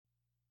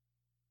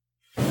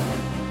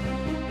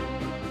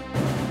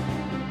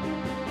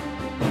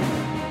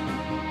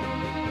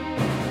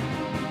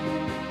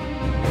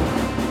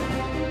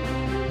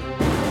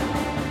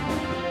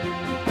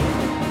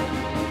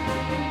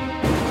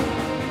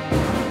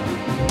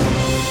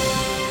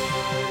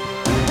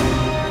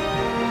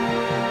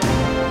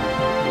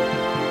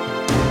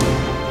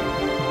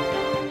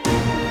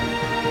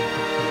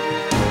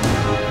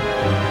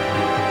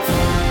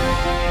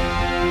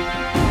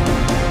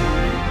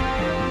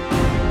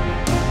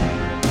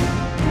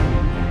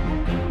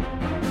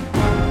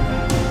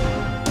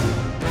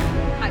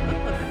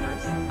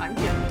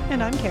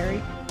And I'm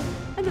Carrie.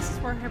 And this is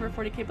Warhammer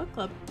 40k Book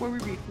Club, where we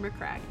read from a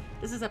crag.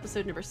 This is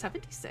episode number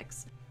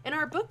 76, and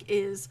our book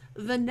is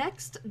The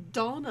Next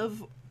Dawn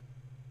of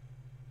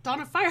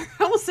Fire. I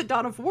almost said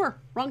Dawn of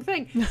War. Wrong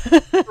thing.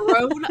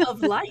 Throne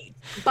of Light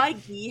by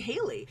Guy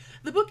Haley.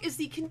 The book is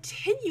the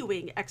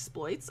continuing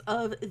exploits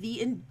of the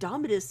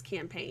Indomitus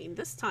campaign,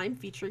 this time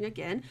featuring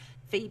again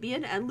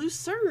Fabian and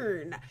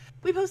Lucerne.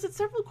 We posted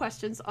several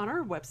questions on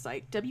our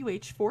website,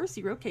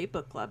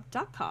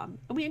 wh40kbookclub.com,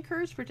 and we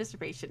encourage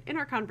participation in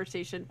our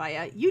conversation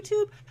via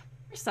YouTube,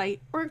 our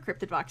site, or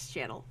Encrypted Box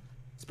channel.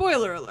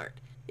 Spoiler alert,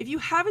 if you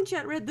haven't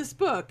yet read this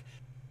book,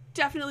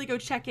 definitely go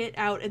check it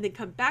out and then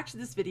come back to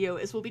this video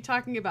as we'll be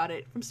talking about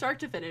it from start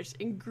to finish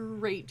in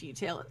great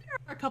detail. And there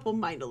are a couple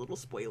minor little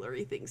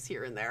spoilery things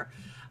here and there.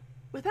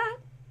 With that,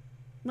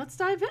 let's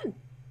dive in.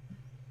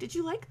 Did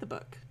you like the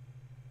book?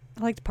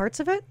 I liked parts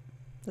of it.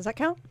 Does that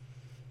count?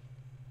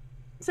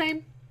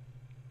 Same.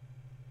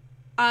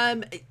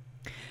 I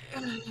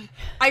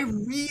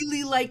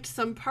really liked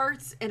some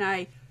parts and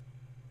I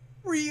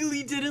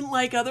really didn't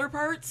like other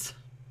parts.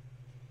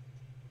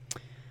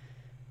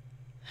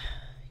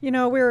 You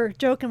know, we were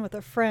joking with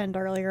a friend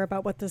earlier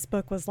about what this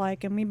book was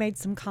like, and we made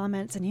some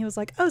comments, and he was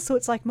like, oh, so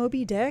it's like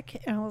Moby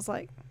Dick? And I was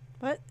like,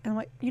 what? And I'm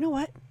like, you know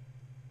what?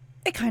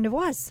 It kind of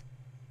was.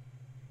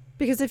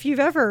 Because if you've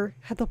ever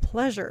had the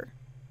pleasure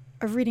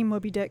of reading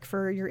Moby Dick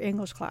for your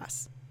English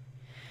class,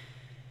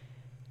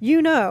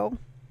 you know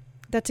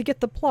that to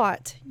get the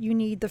plot, you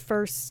need the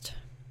first,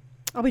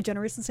 I'll be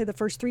generous and say the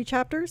first 3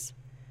 chapters.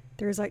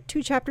 There's like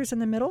 2 chapters in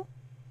the middle,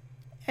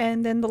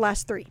 and then the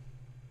last 3.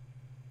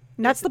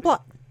 And that's the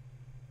plot.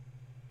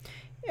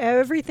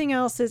 Everything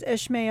else is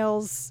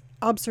Ishmael's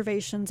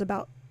observations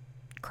about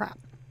crap,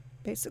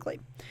 basically.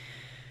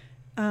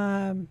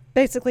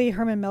 Basically,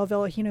 Herman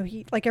Melville, you know,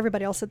 he, like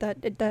everybody else at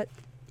that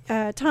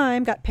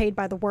time, got paid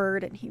by the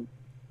word, and he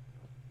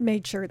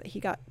made sure that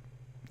he got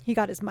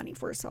his money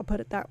first. I'll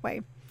put it that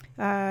way.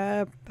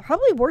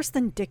 Probably worse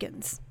than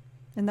Dickens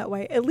in that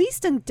way. At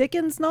least in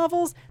Dickens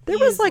novels, there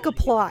was like a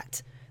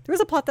plot. There was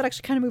a plot that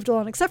actually kind of moved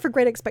along, except for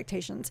Great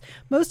Expectations.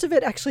 Most of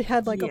it actually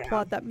had like a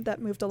plot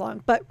that moved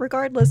along. But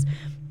regardless,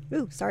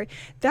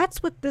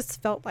 that's what this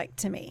felt like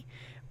to me,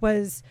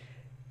 was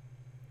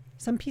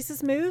some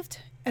pieces moved,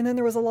 and then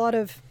there was a lot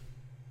of,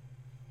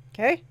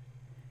 okay.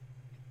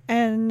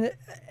 And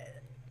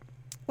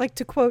like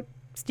to quote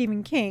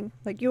Stephen King,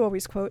 like you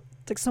always quote,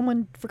 it's like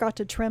someone forgot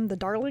to trim the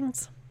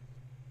darlings.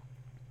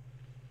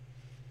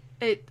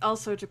 It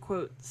also, to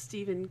quote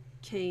Stephen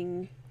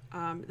King,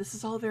 this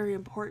is all very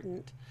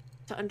important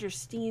to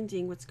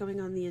understanding what's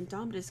going on in the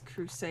Indomitus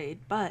Crusade,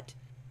 but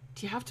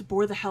do you have to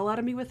bore the hell out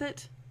of me with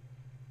it?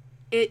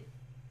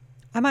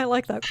 I might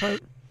like that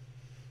quote.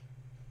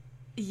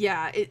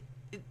 Yeah,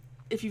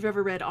 if you've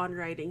ever read On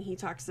Writing, he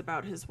talks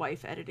about his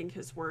wife editing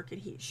his work,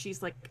 and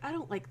she's like, I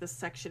don't like this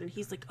section, and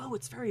he's like, oh,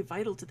 it's very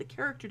vital to the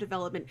character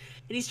development,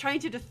 and he's trying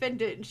to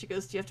defend it, and she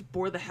goes, do you have to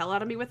bore the hell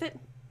out of me with it?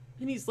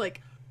 And he's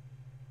like,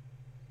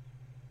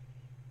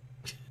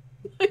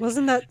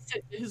 wasn't that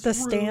The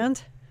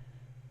Stand?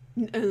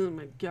 Oh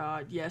my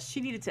god, yes,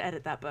 she needed to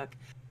edit that book.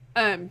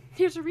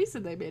 Here's a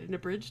reason they made an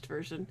abridged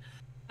version.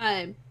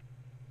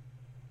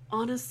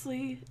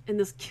 Honestly, and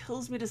this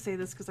kills me to say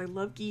this because I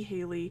love Guy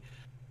Haley,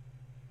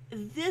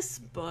 this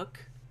book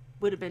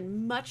would have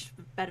been much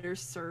better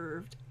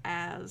served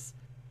as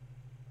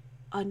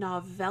a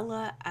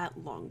novella at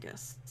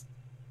longest.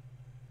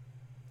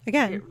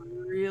 Again,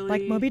 really,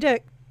 like Moby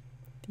Dick.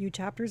 A few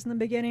chapters in the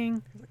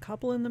beginning, there's a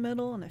couple in the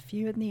middle, and a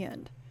few in the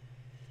end.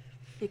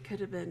 It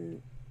could have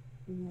been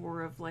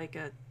more of like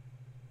a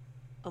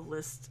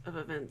list of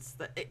events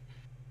that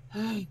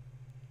I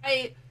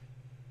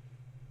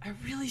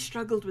really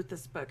struggled with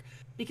this book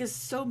because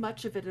so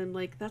much of it I'm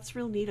like, that's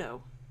real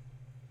neato,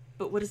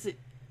 but what does it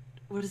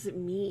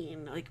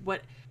mean? Like,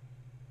 what,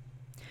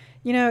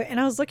 you know? And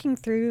I was looking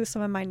through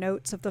some of my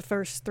notes of the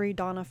first 3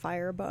 Dawn of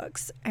Fire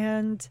books,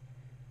 and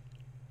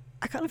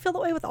I kind of feel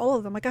that way with all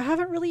of them. Like, I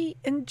haven't really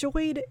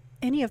enjoyed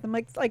any of them.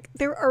 Like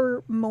there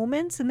are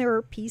moments and there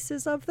are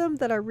pieces of them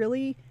that I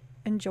really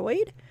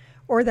enjoyed,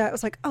 or that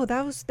was like, oh,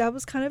 that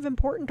was kind of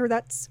important, or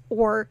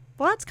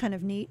well, that's kind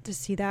of neat to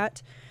see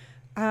that.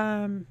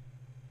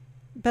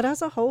 But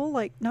as a whole,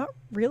 like, not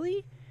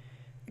really.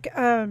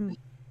 I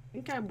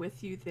think I'm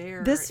with you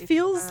there. This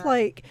feels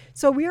like,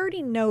 so we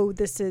already know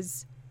this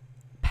is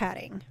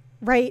padding,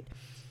 right?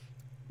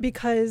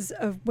 Because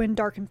of when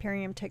Dark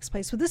Imperium takes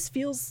place. So this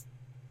feels,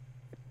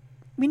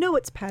 we know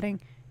it's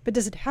padding, but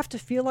does it have to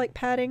feel like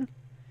padding?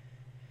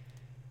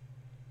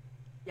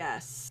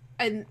 Yes.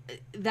 And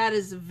that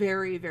is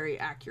very, very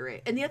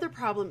accurate. And the other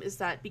problem is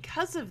that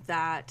because of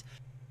that,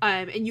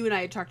 and you and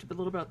I had talked a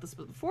little about this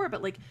before,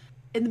 but like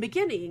in the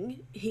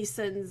beginning, he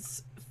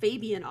sends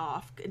Fabian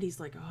off and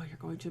he's like, oh, you're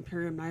going to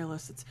Imperium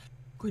Nihilus. It's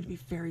going to be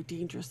very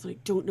dangerous.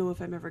 Like, don't know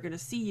if I'm ever going to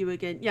see you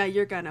again. Yeah,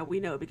 you're gonna.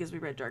 We know because we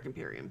read Dark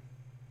Imperium.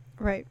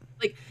 Right.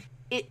 Like,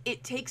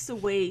 it takes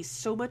away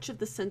so much of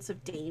the sense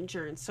of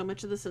danger and so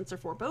much of the sense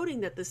of foreboding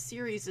that the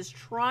series is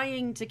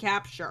trying to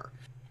capture.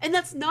 And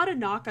that's not a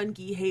knock on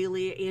Guy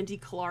Haley, Andy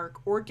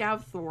Clark, or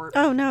Gav Thorpe.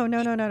 Oh, no.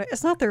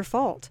 It's not their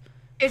fault.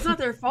 It's not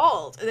their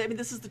fault. I mean,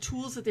 this is the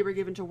tools that they were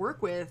given to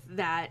work with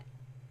that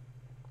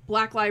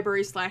Black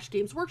Library /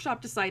 Games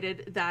Workshop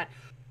decided that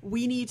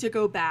we need to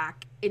go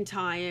back in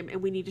time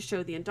and we need to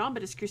show the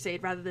Indomitus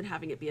Crusade rather than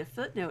having it be a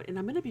footnote. And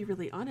I'm going to be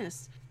really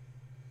honest.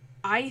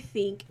 I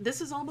think this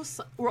is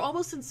we're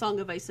almost in Song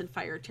of Ice and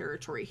Fire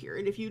territory here.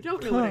 And if you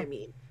don't know what I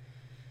mean.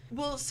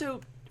 Well, so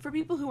for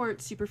people who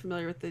aren't super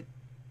familiar with the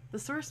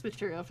source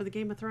material for the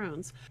Game of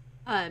Thrones,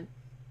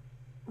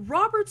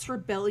 Robert's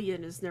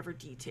rebellion is never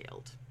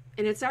detailed.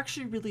 And it's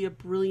actually really a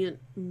brilliant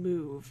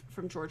move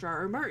from George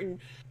R.R. Martin,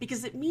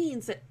 because it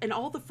means that in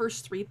all the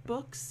first 3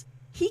 books,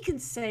 he can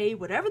say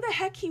whatever the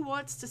heck he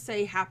wants to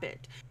say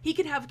happened. He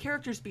can have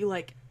characters be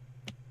like,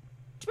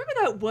 do you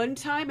remember that one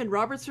time in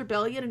Robert's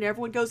Rebellion? And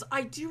everyone goes,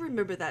 I do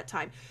remember that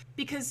time,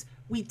 because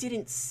we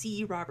didn't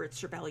see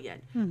Robert's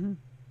Rebellion. Mm-hmm.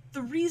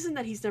 The reason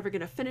that he's never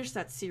going to finish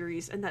that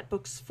series and that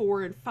books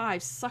 4 and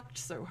 5 sucked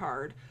so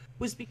hard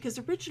was because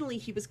originally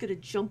he was going to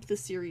jump the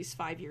series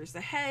 5 years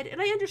ahead,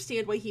 and I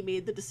understand why he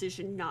made the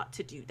decision not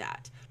to do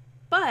that.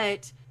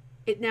 But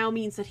it now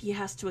means that he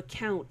has to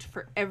account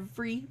for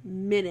every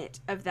minute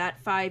of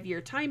that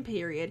 5-year time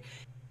period,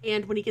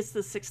 and when he gets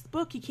to the 6th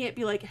book, he can't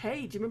be like,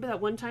 hey, do you remember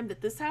that one time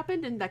that this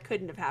happened? And that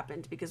couldn't have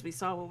happened because we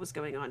saw what was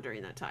going on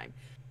during that time.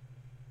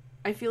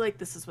 I feel like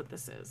this is what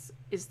this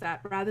is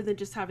that rather than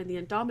just having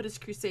the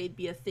Indomitus Crusade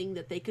be a thing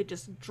that they could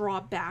just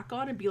draw back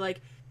on and be like,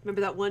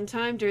 remember that one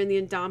time during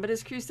the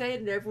Indomitus Crusade?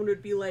 And everyone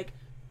would be like,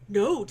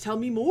 no, tell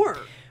me more.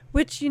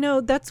 Which,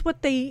 that's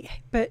what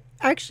but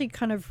I actually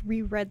kind of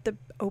reread the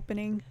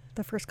opening,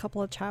 the first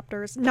couple of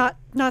chapters, not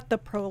the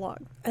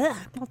prologue. I'm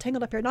all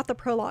tangled up here. Not the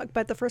prologue,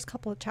 but the first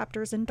couple of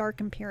chapters in Dark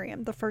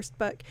Imperium, the first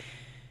book,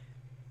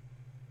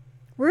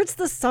 where it's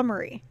the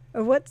summary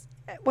of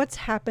what's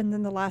happened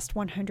in the last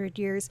 100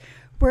 years,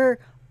 where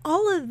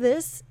all of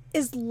this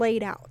is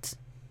laid out.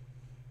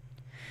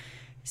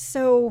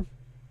 So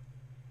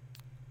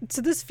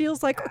this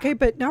feels like, okay,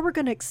 but now we're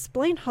going to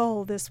explain how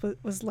all this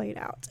was laid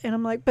out. And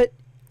I'm like, but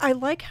I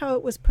like how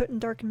it was put in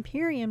Dark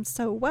Imperium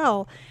so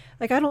well.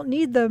 Like, I don't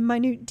need the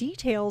minute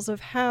details of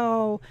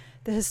how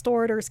the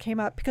Historiators came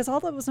up, because all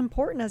that was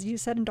important, as you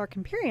said in Dark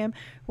Imperium,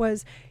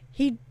 was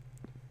he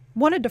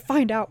wanted to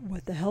find out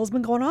what the hell's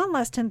been going on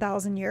last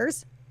 10,000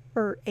 years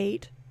or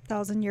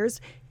 8,000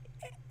 years.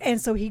 And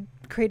so he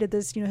created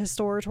this,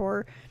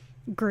 Historiator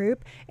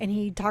group, and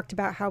he talked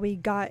about how he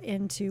got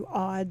into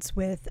odds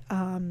with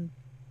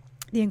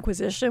the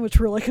Inquisition, which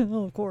we're like,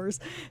 oh, of course,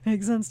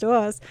 makes sense to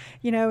us,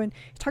 and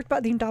he talked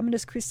about the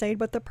Indomitus Crusade,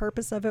 what the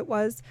purpose of it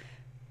was.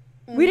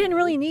 Mm-hmm. We didn't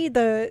really need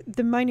the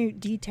minute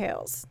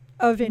details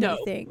of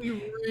anything. No,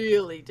 we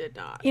really did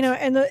not.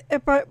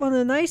 But one of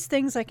the nice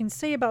things I can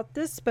say about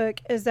this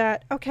book is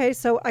that, okay,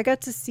 so I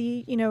got to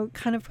see,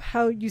 kind of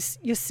how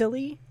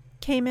Ysili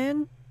came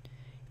in,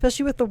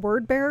 especially with the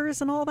word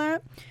bearers and all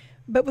that.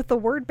 But with the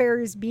word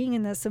bearers being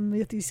in this and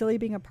with Ysili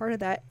being a part of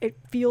that, it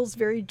feels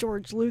very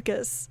George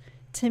Lucas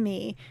to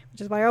me, which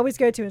is why I always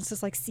go to, and it's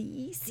just like,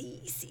 see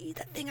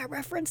that thing I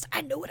referenced?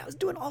 I know what I was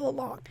doing all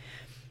along.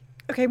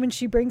 Okay, when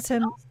she brings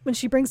him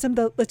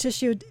the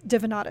Letitia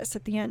Divinatus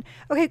at the end.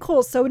 Okay,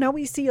 cool. So now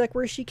we see like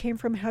where she came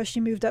from, how she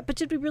moved up. But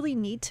did we really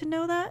need to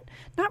know that?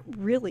 Not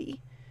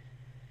really.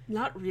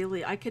 Not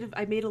really. I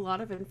made a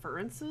lot of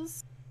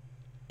inferences,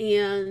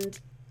 and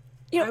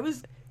I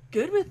was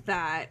good with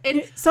that.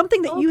 And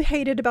something that you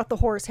hated about the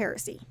Horus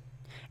Heresy,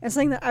 and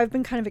something that I've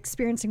been kind of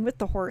experiencing with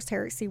the Horus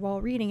Heresy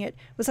while reading it,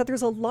 was that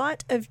there's a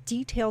lot of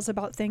details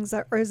about things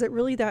that, or is it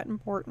really that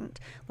important?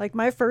 Like,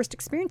 my first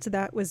experience of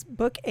that was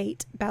Book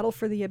 8, Battle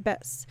for the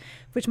Abyss,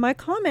 which my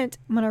comment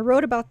when I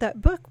wrote about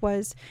that book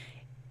was,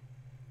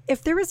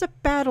 if there was a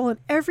battle and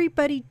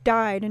everybody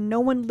died and no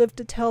one lived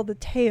to tell the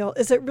tale,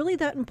 is it really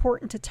that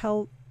important to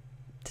tell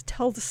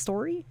the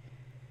story?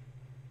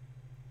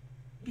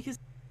 Because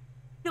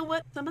you know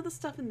what? Some of the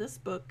stuff in this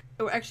book,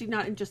 or actually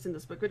not just in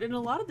this book, but in a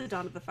lot of the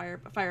Dawn of the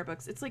Fire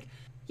books, it's like,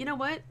 you know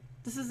what?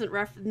 This isn't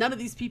none of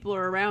these people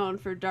are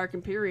around for Dark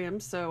Imperium,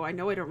 so I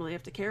know I don't really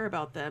have to care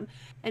about them.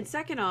 And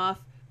second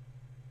off,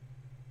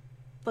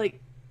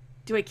 like,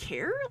 do I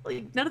care?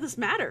 Like, none of this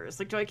matters.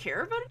 Like, do I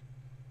care about it?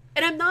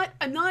 And I'm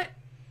not,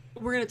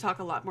 we're going to talk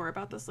a lot more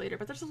about this later,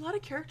 but there's a lot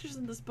of characters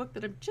in this book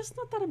that I'm just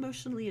not that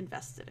emotionally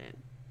invested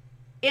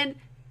in. And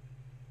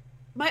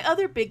my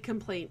other big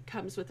complaint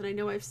comes with, and I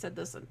know I've said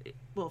this,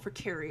 well, for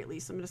Carrie at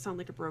least, I'm going to sound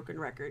like a broken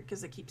record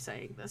because I keep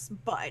saying this,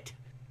 but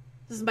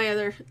this is my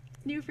other,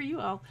 new for you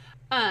all.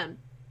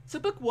 So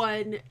book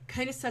 1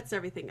 kind of sets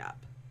everything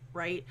up,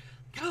 right?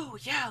 Oh,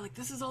 yeah, like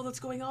this is all that's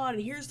going on,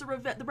 and here's the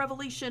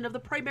revelation of the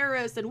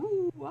Primaris, and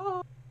woo,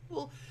 oh,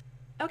 cool.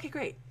 Okay,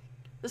 great.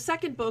 The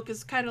second book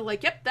is kind of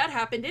like, yep, that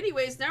happened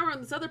anyways, now we're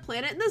on this other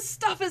planet, and this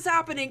stuff is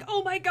happening,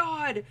 oh my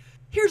god,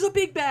 here's a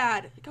big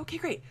bad. Like, okay,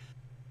 great.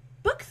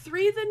 Book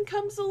 3 then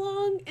comes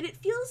along, and it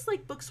feels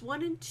like books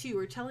 1 and 2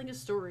 are telling a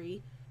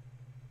story,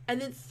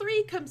 and then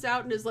 3 comes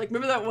out and is like,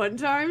 remember that one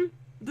time?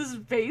 The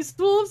Space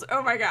Wolves?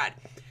 Oh my god.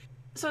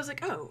 So I was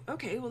like, oh,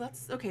 okay, well,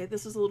 that's okay.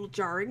 This is a little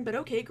jarring, but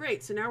okay,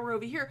 great. So now we're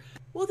over here.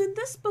 Well, then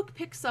this book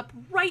picks up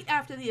right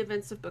after the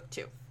events of book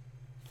 2.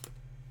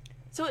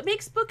 So it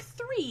makes book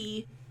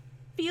 3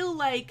 feel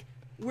like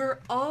we're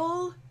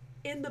all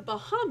in the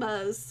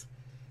Bahamas,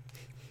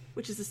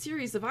 which is a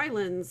series of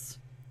islands,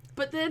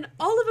 but then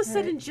all of a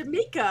sudden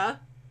Jamaica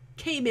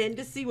came in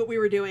to see what we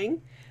were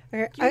doing.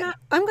 Okay,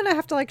 I'm going to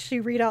have to actually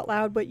read out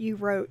loud what you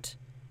wrote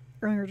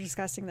when we were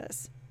discussing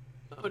this.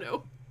 Oh,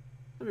 no.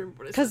 I don't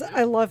remember what I said. Because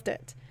I loved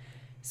it.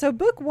 So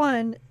book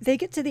 1, they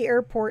get to the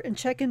airport and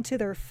check into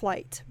their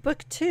flight.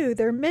 Book 2,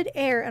 they're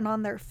mid-air and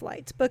on their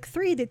flight. Book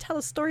 3, they tell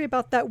a story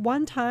about that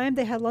one time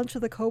they had lunch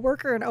with a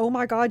coworker and oh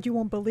my god, you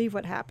won't believe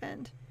what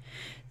happened.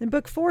 Then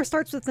book 4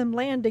 starts with them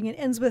landing and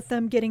ends with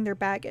them getting their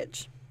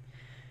baggage.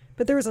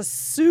 But there was a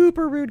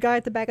super rude guy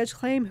at the baggage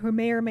claim who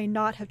may or may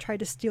not have tried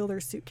to steal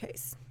their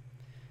suitcase.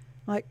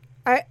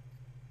 That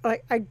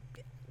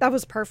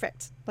was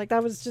perfect. Like,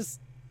 that was just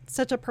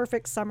such a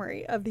perfect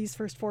summary of these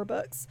first 4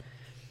 books.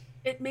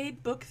 It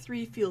made book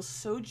 3 feel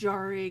so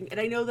jarring, and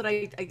I know that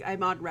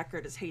I'm on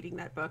record as hating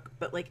that book,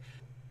 but like,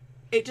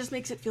 it just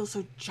makes it feel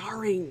so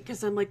jarring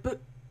because I'm like, but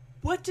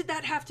what did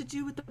that have to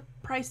do with the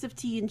price of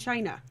tea in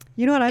China?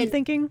 You know what I'm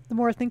thinking? The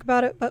more I think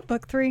about it, but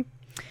book 3.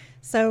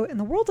 So, in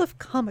the world of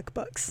comic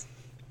books,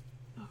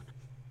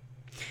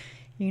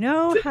 you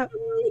know how I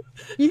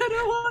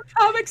don't want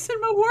comics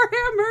in my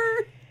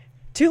Warhammer.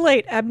 Too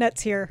late,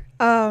 Abnet's here.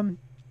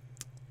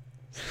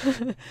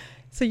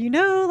 So, you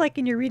know, like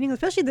in your reading,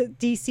 especially the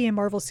DC and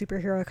Marvel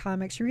superhero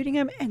comics, you're reading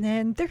them, and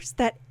then there's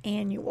that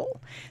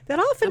annual that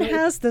often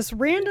has this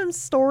random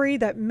story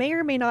that may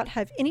or may not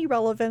have any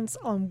relevance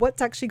on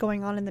what's actually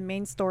going on in the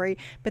main story,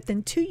 but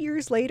then 2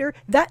 years later,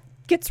 that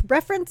gets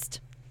referenced.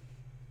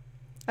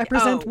 I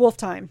present Wolf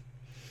Time.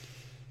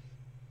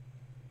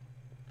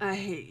 I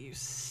hate you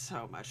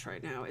so much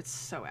right now. It's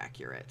so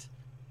accurate.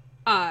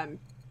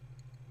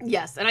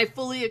 Yes, and I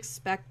fully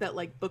expect that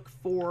like book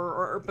 4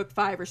 or book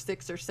 5 or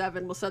 6 or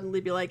 7 will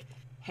suddenly be like,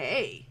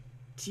 hey,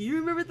 do you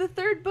remember the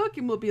 3rd book?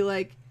 And we'll be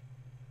like,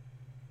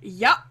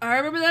 yeah, I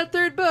remember that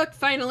 3rd book,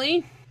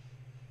 finally.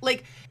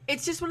 Like,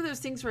 it's just one of those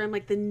things where I'm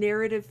like, the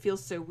narrative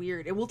feels so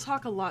weird. And we'll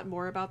talk a lot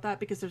more about that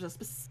because there's a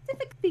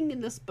specific thing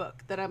in this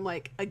book that I'm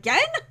like, again?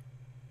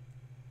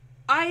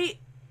 I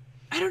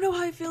don't know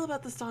how I feel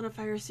about the Dawn of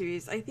Fire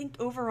series. I think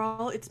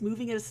overall it's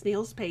moving at a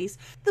snail's pace.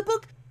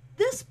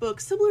 This book,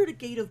 similar to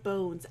Gate of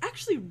Bones,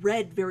 actually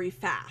read very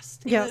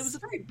fast. Yes. It was a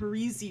very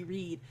breezy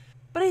read.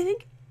 But I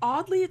think,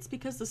 oddly, it's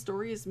because the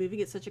story is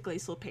moving at such a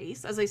glacial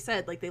pace. As I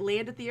said, like, they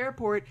land at the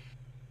airport,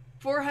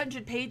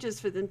 400 pages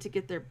for them to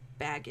get their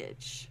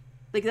baggage.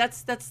 Like,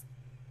 that's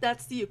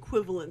the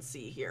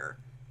equivalency here.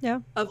 Yeah.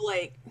 Of,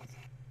 like...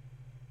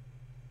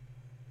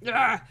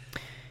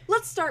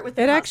 Let's start with...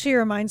 It actually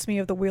reminds me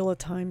of the Wheel of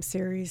Time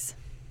series.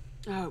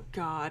 Oh,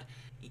 God.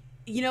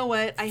 You know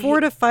what?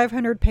 400 to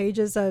 500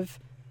 pages of...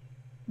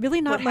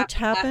 Really not much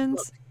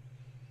happens.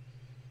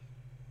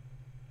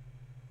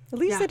 At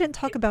least they didn't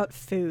talk about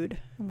food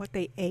and what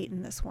they ate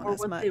in this one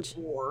as much.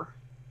 They wore.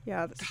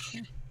 Yeah.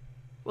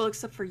 Well,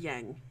 except for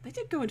Yang. They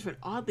did go into an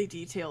oddly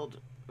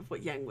detailed of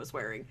what Yang was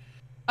wearing.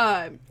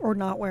 Or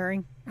not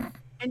wearing.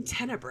 And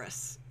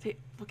Tenebris.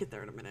 We'll get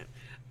there in a minute.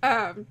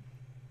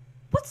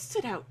 What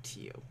stood out to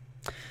you?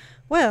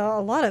 Well,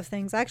 a lot of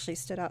things actually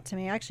stood out to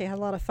me. I actually had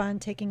a lot of fun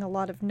taking a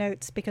lot of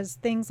notes because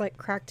things like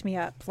cracked me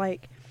up.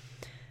 Like,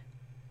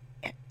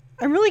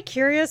 I'm really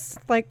curious,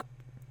 like,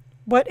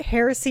 what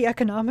heresy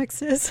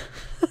economics is.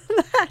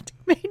 That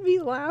made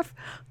me laugh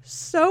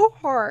so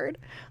hard.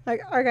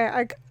 Like,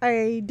 okay,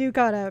 I do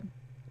have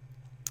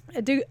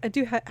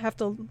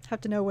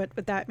to know what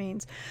that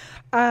means.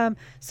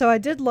 So I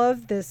did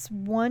love this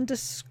one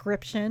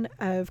description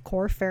of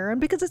Cor Farron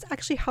because it's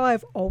actually how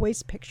I've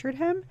always pictured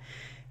him.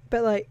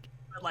 But like,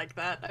 I like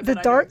that. The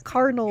Dark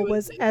Cardinal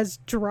was as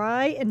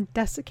dry and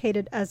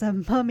desiccated as a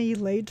mummy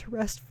laid to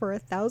rest for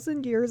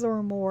 1,000 years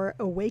or more,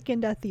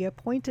 awakened at the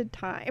appointed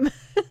time.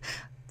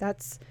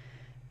 That's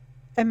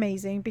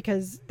amazing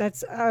because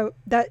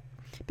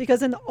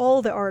because in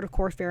all the art of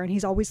Cor Farron,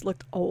 he's always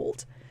looked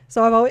old.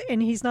 So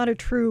and he's not a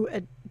true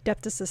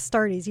Adeptus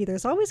Astartes either.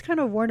 So I always kind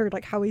of wondered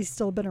like how he's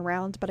still been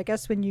around. But I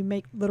guess when you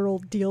make literal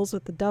deals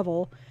with the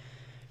devil,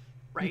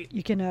 right,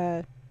 you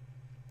can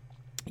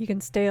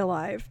stay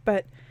alive.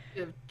 But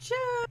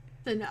just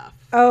enough.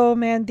 Oh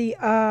man, the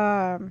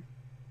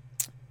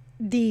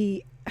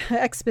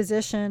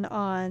exposition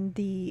on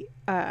the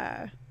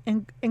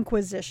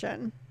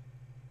Inquisition,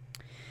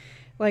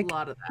 like a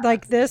lot of that.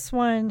 Like this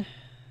one,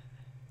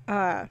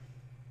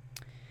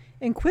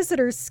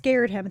 Inquisitors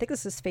scared him. I think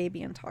this is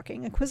Fabian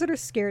talking. Inquisitors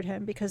scared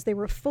him because they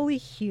were fully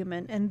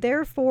human and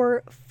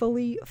therefore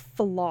fully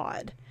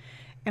flawed,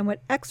 and would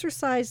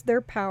exercise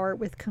their power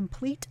with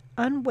complete,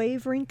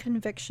 unwavering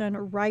conviction,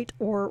 right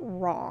or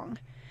wrong.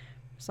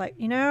 It's like,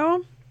 I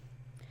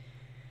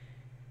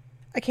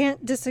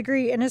can't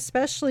disagree. And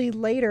especially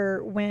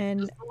later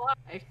when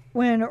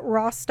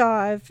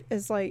Rostov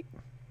is like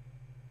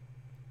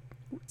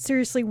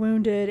seriously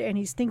wounded and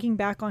he's thinking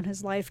back on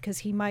his life because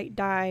he might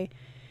die.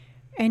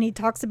 And he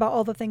talks about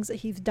all the things that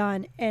he's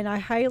done. And I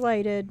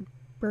highlighted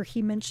where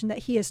he mentioned that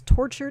he has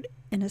tortured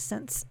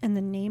innocents in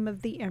the name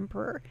of the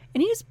emperor.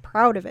 And he's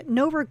proud of it.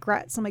 No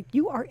regrets. I'm like,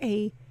 you are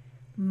a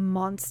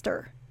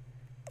monster.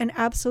 An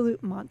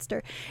absolute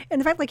monster. And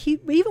in fact, like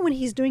even when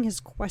he's doing his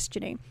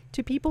questioning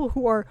to people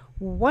who are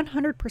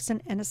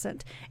 100%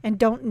 innocent and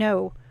don't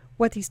know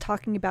what he's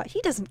talking about,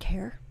 he doesn't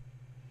care.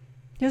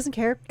 He doesn't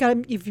care.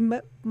 If you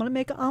want to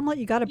make an omelet,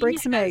 you got to break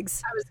some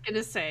eggs. I was going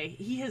to say,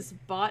 he has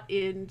bought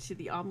into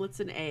the omelets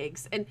and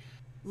eggs. And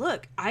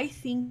look, I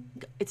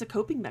think it's a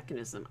coping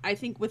mechanism. I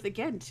think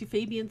to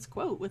Fabian's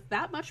quote, with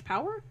that much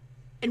power,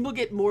 and we'll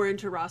get more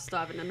into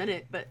Rostov in a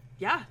minute, but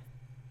yeah.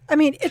 I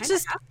mean, it's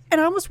just,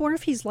 and I almost wonder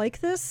if he's like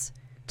this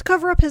to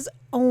cover up his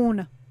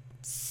own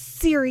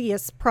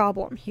serious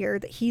problem here,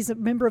 that he's a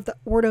member of the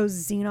Ordo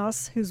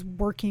Xenos who's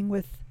working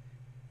with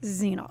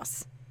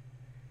Xenos.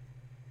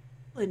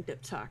 We'll end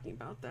up talking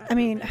about that. I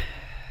mean,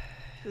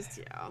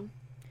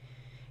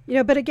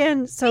 but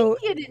again, so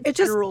it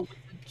just was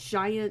a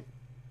giant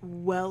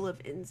well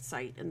of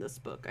insight in this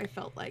book. I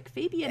felt like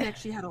Fabian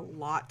actually had a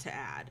lot to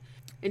add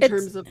in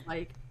terms of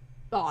like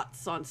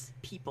thoughts on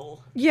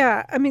people.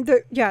 Yeah, I mean,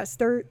 there is,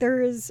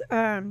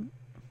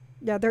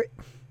 there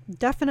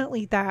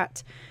definitely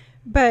that,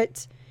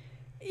 but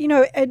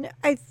and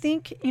I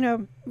think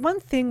one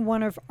thing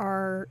one of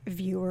our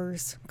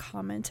viewers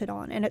commented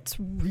on, and it's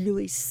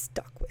really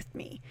stuck with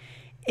me.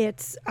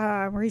 It's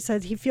where he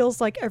says he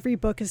feels like every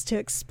book is to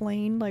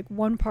explain like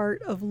one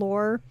part of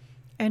lore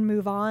and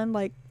move on.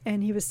 Like,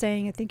 and he was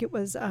saying, I think it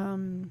was, it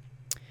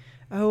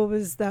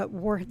was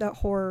that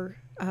horror.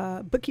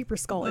 Bookkeeper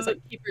Skull, is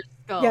it? Bookkeeper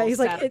Skull. Yeah, he's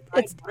like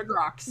it's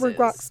where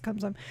Grox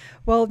comes from.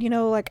 Well,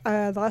 like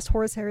the last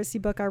Horus Heresy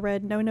book I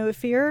read, No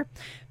Fear,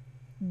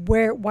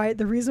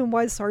 the reason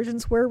why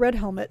sergeants wear red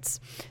helmets,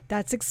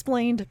 that's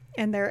explained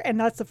in there, and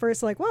that's the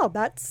first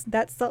that's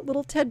that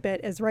little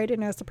tidbit is right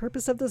in as the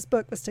purpose of this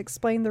book was to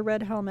explain the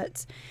red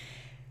helmets.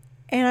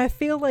 And I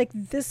feel like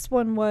this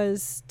one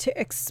was to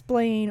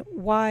explain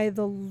why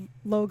the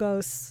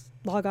Logos,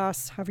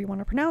 however you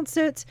want to pronounce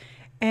it,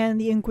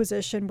 and the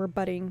Inquisition were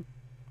butting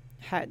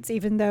heads,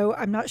 even though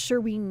I'm not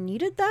sure we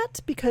needed that,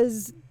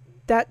 because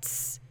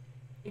that's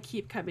I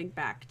keep coming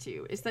back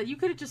to is that you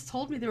could have just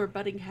told me they were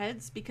butting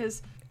heads,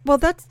 because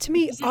that's to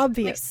me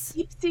obvious.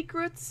 Keep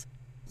secrets.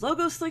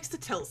 Logos likes to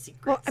tell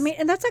secrets. Well, I mean,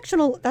 and that's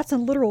a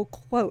literal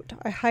quote.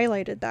 I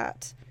highlighted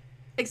that.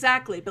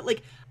 Exactly, but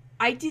like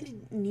I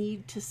didn't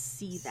need to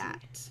see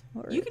that.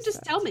 You can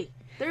just tell me.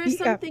 There are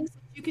some things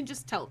you can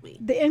just tell me.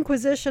 The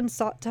Inquisition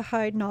sought to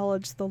hide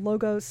knowledge. The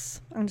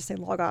Logos, I'm going to say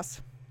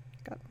Logos.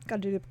 Got to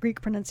do the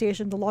Greek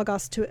pronunciation. The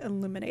Logos to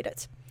illuminate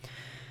it.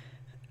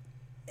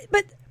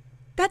 But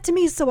that to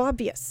me is so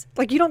obvious.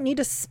 Like, you don't need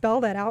to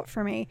spell that out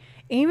for me.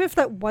 And even if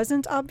that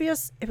wasn't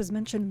obvious, it was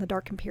mentioned in the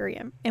Dark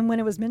Imperium. And when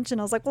it was mentioned,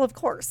 I was like, well, of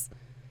course.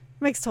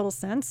 It makes total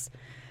sense.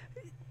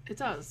 It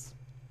does.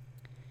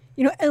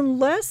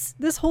 Unless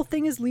this whole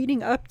thing is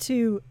leading up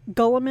to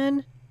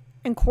Guilliman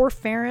and Cor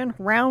Farron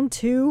round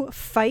 2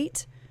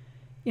 fight,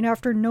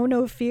 after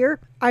No Fear,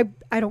 I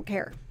don't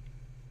care.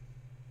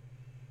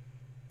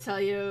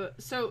 Tell you,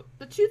 so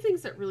the two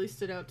things that really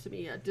stood out to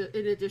me,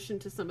 in addition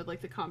to some of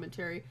like the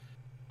commentary,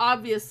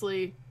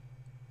 obviously,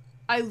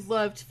 I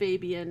loved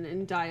Fabian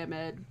and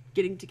Diomed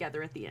getting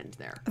together at the end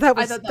there.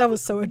 That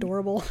was so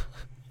adorable.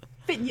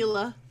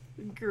 Finula,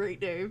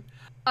 great name.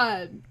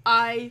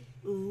 I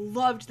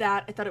loved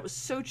that. I thought it was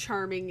so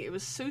charming. It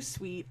was so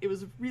sweet. It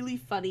was really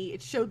funny.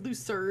 It showed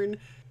Lucerne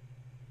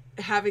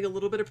having a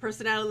little bit of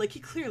personality. Like, he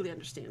clearly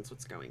understands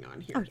what's going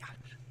on here. Oh,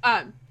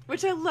 yeah.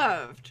 Which I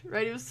loved,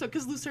 right? It was so,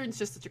 because Lucerne's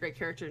just such a great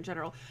character in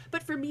general.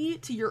 But for me,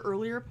 to your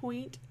earlier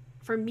point,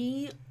 for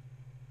me,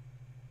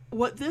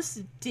 what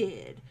this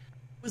did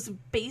was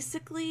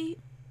basically,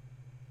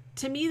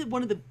 to me,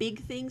 one of the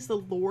big things, the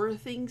lore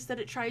things that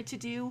it tried to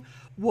do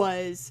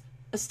was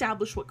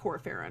establish what Cor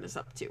Farron is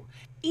up to.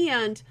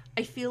 And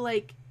I feel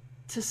like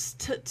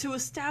to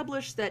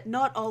establish that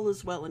not all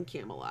is well in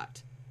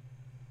Camelot,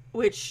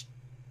 which,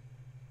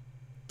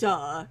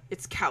 duh,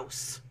 it's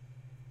Kaus.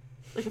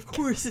 Like, of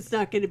course it's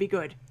not going to be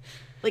good.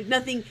 Like,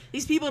 nothing,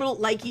 these people don't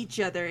like each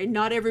other, and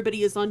not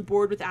everybody is on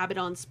board with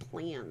Abaddon's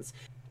plans.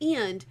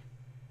 And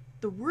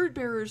the word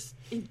bearers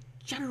in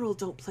general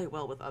don't play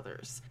well with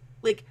others.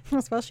 Like,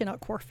 especially not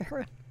Cor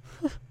Farron.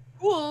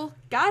 Cool,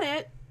 got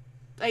it.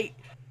 I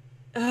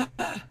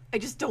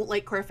just don't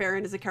like Cor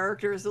Farron as a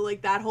character, so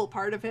like that whole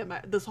part of him,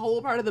 this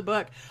whole part of the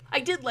book, I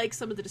did like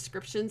some of the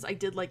descriptions. I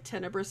did like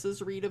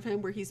Tenebrus's read of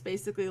him, where he's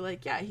basically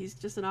like, yeah, he's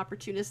just an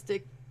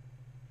opportunistic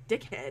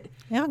dickhead.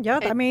 Yeah, and,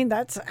 I mean,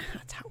 that's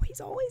how he's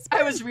always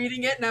been. I was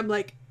reading it and I'm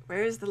like,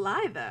 where's the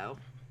lie though?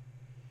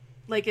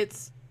 Like,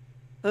 it's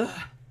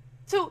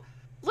so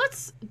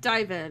let's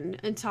dive in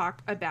and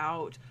talk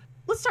about,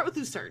 let's start with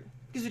Lucerne,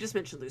 because we just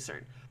mentioned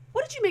Lucerne.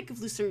 What did you make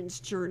of Lucerne's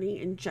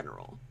journey in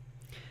general?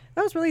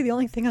 That was really the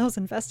only thing I was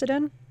invested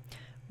in,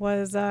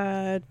 was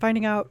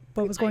finding out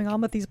what was going on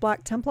with these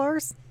Black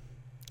Templars,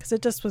 because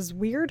it just was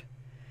weird.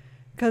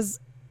 Because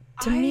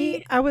to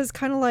me, I was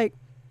kind of like,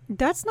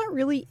 that's not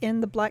really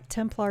in the Black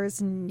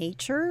Templars'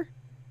 nature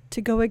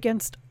to go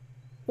against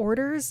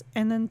orders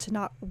and then to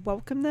not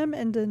welcome them.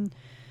 And then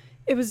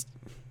it was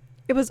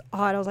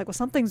odd. I was like, well,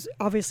 something's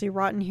obviously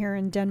rotten here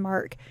in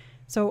Denmark.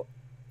 So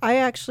I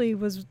actually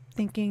was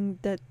thinking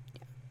that,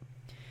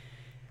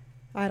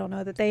 I don't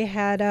know, that they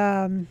had,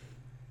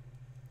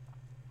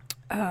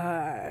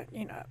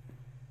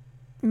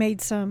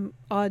 made some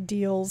odd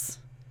deals,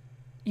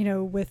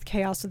 with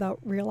Chaos without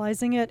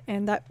realizing it.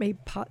 And that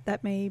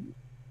may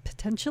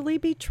potentially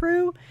be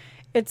true.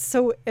 It's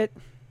so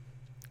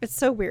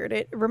weird.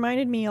 It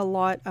reminded me a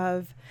lot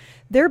of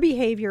their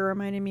behavior.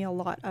 Reminded me a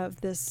lot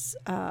of this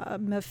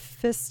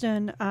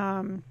Mephiston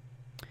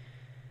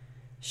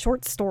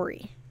short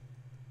story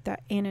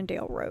that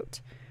Annandale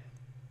wrote,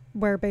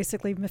 where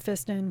basically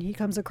Mephiston, he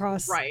comes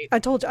across. Right.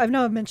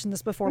 I've mentioned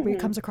this before, but he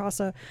comes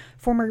across a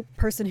former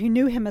person who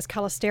knew him as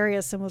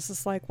Calistarius and was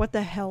just like, "What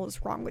the hell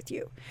is wrong with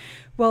you?"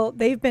 Well,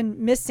 they've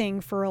been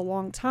missing for a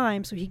long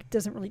time, so he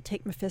doesn't really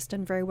take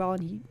Mephiston very well,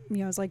 and he,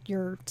 is like,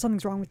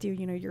 something's wrong with you.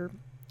 You're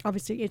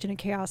obviously Agent of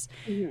Chaos.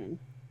 Mm-hmm.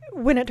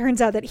 When it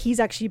turns out that he's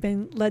actually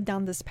been led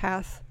down this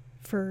path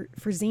for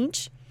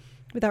Tzeentch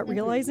without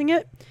realizing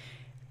it.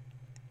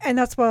 And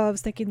that's why I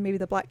was thinking maybe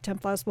the Black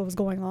Templars, what was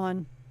going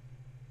on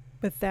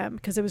with them,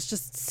 because it was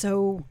just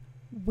so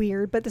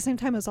weird. But at the same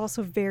time, it was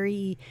also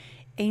very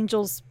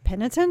Angel's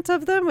penitent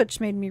of them, which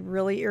made me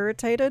really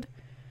irritated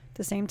at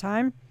the same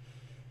time.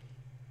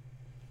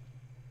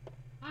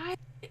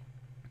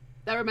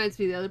 That reminds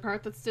me of the other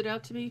part that stood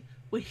out to me,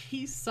 when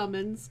he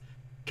summons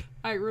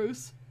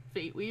Kairos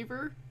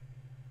Fateweaver.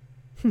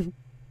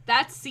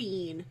 That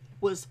scene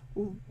was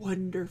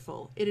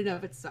wonderful in and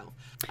of itself.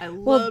 I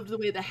loved the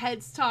way the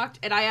heads talked,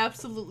 and I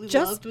absolutely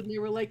loved when they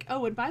were like,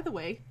 "Oh, and by the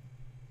way,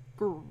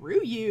 screw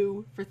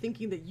you for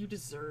thinking that you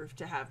deserve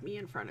to have me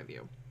in front of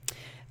you."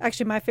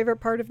 Actually, my favorite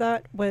part of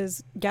that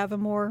was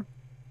Gavamore,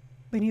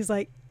 when he's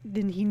like,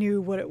 then he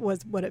knew what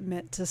it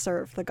meant to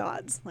serve the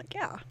gods. Like,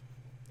 yeah,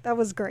 that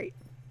was great.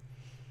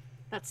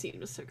 That scene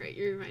was so great.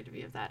 You reminded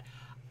me of that.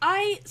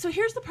 So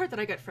here's the part that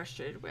I got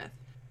frustrated with.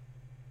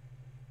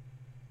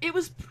 It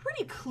was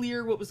pretty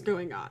clear what was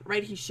going on,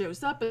 right? He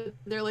shows up and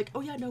they're like, "Oh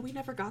yeah, no, we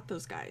never got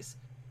those guys.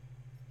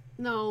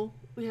 No,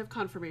 we have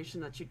confirmation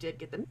that you did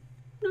get them."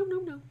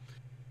 No.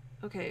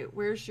 Okay,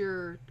 where's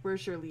your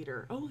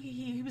leader? "Oh,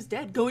 he was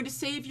dead, going to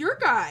save your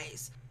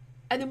guys."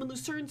 And then when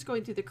Lucerne's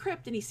going through the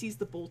crypt and he sees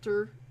the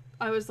bolter,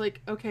 I was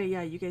like, okay,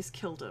 yeah, you guys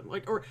killed him.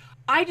 Or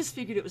I just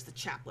figured it was the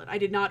chaplain. I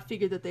did not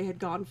figure that they had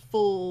gone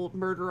full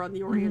Murder on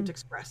the Orient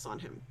Express on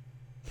him.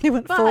 He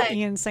went full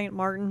Ian St.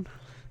 Martin.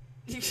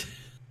 They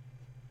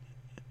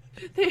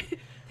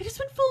just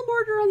went full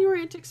Murder on the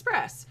Orient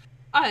Express.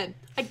 I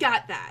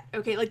got that.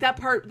 Okay, like that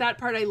part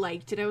I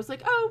liked, and I was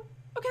like, oh,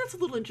 okay, that's a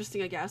little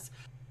interesting, I guess.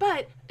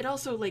 But it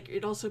also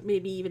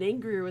made me even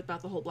angrier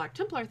about the whole Black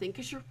Templar thing,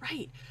 because you're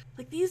right.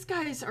 Like, these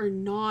guys are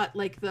not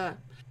like the...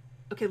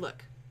 Okay,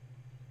 look.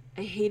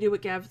 I hated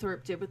what Gav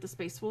Thorpe did with the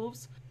Space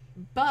Wolves,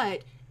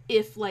 but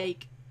if,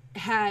 like,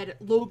 had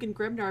Logan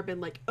Grimnar been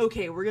like,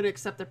 okay, we're going to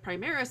accept the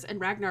Primaris, and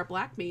Ragnar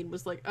Blackmane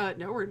was like,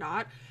 no, we're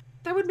not,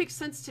 that would make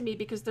sense to me,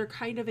 because they're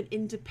kind of an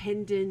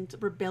independent,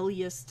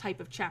 rebellious type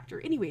of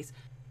chapter. Anyways,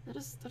 that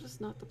is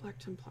not the Black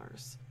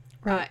Templars.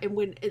 Right.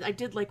 And I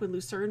did like when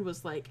Lucerne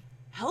was like,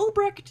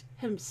 Helbrecht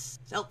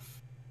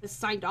himself has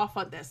signed off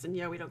on this, and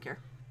yeah, we don't care.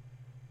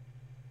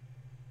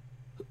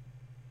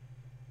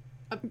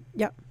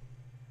 Yep.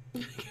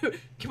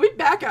 Can we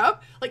back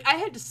up? Like, I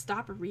had to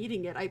stop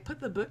reading it. I put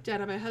the book down,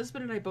 and my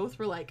husband and I both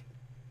were like,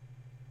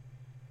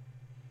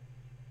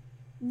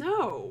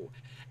 no.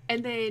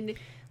 And then...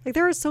 Like,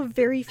 there are so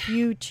very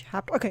few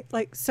chapters. Okay,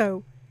 like,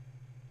 so...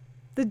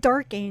 The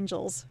Dark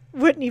Angels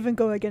wouldn't even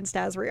go against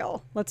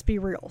Azrael. Let's be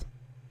real.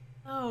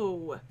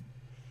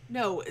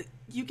 No,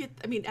 you get...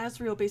 I mean,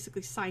 Azrael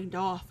basically signed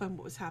off on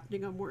what was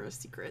happening on War of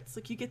Secrets.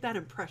 Like, you get that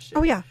impression.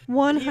 Oh, yeah.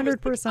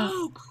 100%. Like,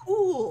 oh,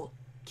 cool.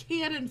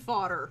 Cannon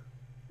fodder.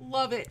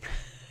 Love it.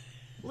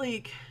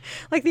 Like,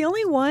 the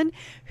only one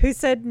who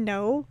said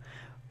no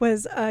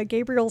was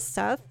Gabriel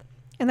Seth,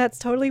 and that's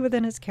totally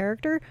within his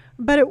character,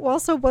 but it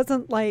also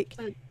wasn't like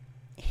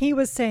he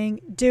was saying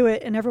do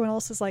it and everyone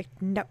else is like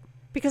no,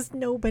 because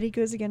nobody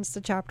goes against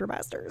the chapter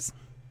masters.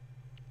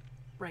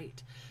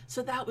 Right.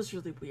 So that was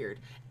really weird.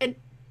 And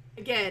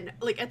again,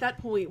 like, at that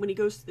point when he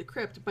goes to the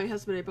crypt, my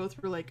husband and I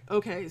both were like,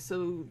 okay,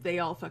 so they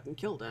all fucking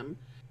killed him.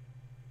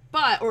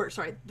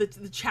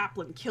 The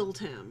chaplain killed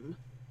him.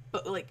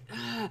 But, like,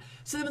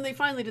 so then when they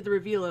finally did the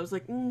reveal, I was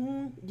like,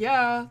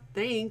 yeah,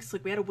 thanks.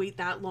 Like, we had to wait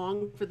that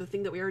long for the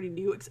thing that we already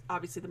knew.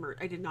 Obviously,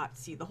 I did not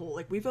see the whole,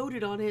 like, we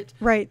voted on it.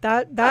 Right.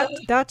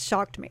 That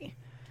shocked me.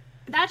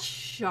 That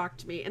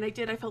shocked me. And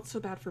I felt so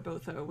bad for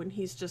Botho when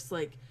he's just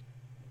like,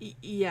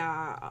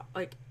 yeah,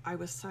 like, I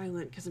was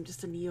silent because I'm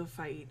just a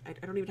neophyte. I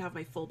don't even have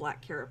my full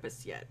black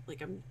carapace yet.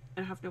 Like,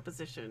 I have no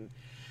position.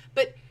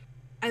 But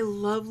I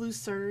love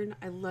Lucerne.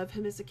 I love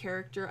him as a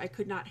character. I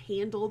could not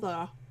handle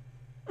the...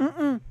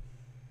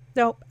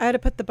 Nope, I had to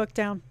put the book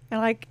down.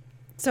 And, like,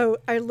 so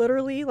I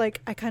literally,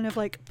 like, I kind of,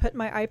 like, put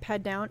my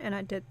iPad down and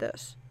I did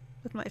this.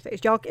 with my face.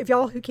 Y'all, if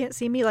y'all who can't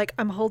see me, like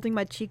I'm holding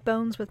my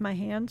cheekbones with my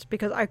hands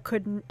because I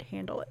couldn't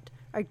handle it.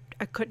 I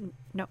couldn't.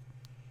 No.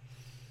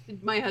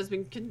 My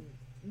husband can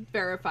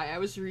verify. I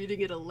was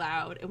reading it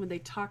aloud, and when they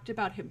talked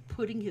about him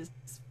putting his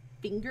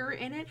finger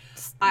in it,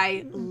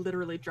 I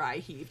literally dry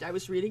heaved. I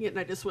was reading it, and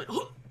I just went,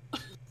 oh!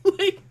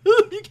 Like,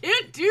 you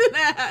can't do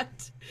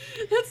that.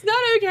 That's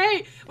not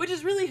okay. Which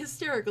is really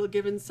hysterical,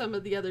 given some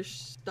of the other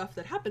stuff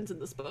that happens in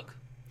this book.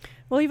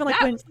 Well, even like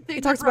That when was the thing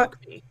he that talks about,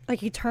 broke me. like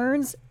he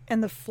turns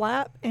and the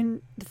flap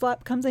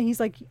comes in. He's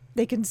like,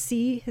 they can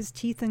see his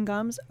teeth and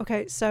gums.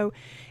 Okay, so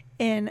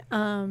in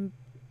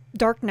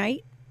Dark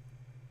Knight,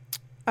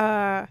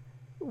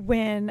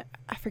 when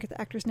I forget the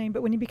actor's name,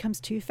 but when he becomes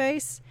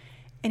Two-Face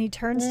and he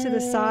turns to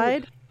the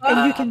side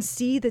and you can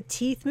see the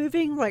teeth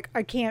moving, like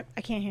I can't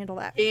handle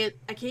that. I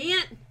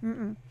can't.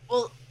 Mm-mm.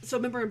 Well, so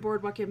remember in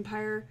Boardwalk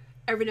Empire,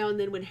 every now and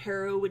then when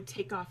Harrow would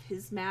take off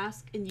his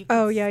mask and you could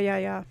Oh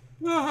yeah.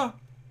 not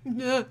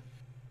a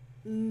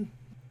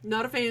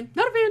fan.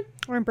 Not a fan.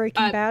 Or in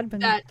Breaking Bad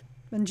That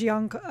when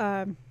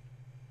Giancarlo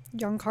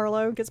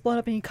gets blown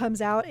up and he comes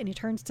out and he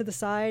turns to the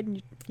side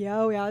and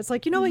it's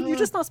like, you know what, you're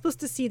just not supposed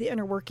to see the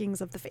inner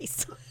workings of the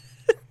face.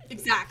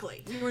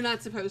 exactly. You were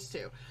not supposed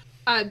to.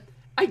 I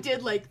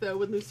did like though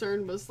when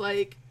Lucerne was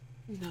like,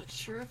 not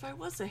sure if I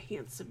was a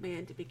handsome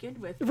man to begin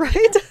with.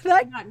 Right?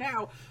 Not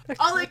now.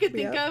 All I could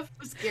think of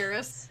was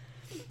Garrus.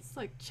 It's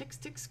like chicks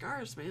take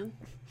scars, man.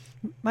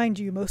 Mind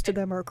you, most of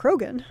them are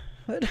Krogan.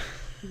 But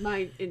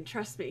And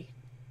trust me,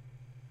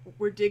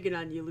 we're digging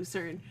on you,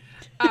 Lucerne.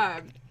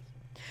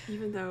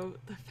 Even though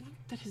the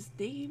fact that his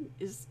name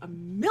is a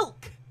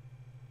Milk.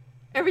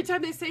 Every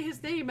time they say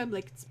his name, I'm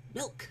like, it's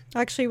Milk.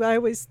 actually, what I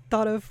always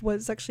thought of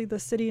was actually the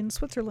city in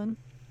Switzerland.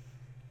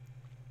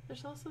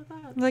 There's also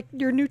that. Like,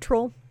 you're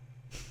neutral.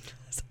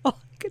 That's all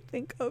I could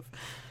think of.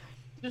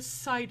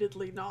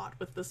 Decidedly not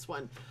with this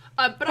one.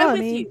 But I'm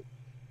with you.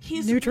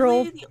 He's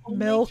neutral, really the only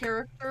milk.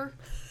 character.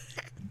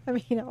 I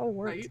mean, it all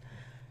works.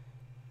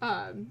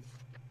 Right?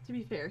 To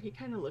be fair, he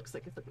kind of looks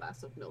like if a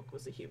glass of milk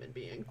was a human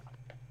being.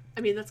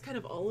 I mean, that's kind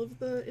of all of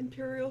the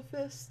Imperial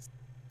Fists.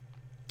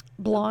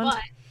 Blonde.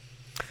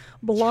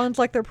 But Blonde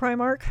like their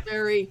Primarch.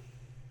 very.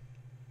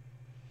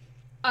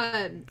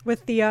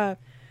 With the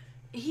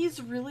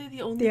He's really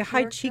the only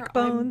high character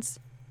cheekbones,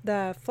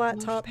 the flat I'm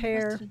top most hair.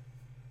 invested in.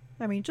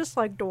 I mean, just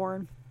like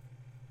Dorn.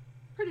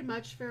 Pretty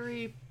much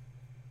very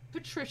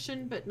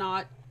patrician, but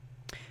not.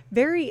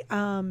 Very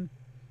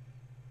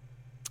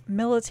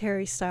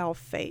military style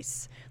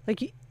face.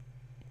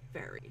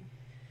 Very.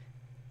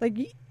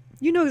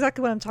 You know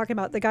exactly what I'm talking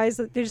about. The guys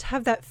that they just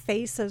have that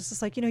face that's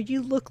just like,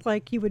 you look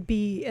like you would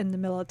be in the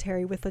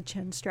military with a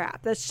chin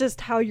strap. That's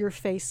just how your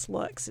face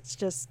looks. It's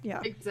just,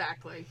 yeah.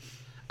 Exactly.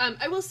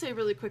 I will say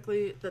really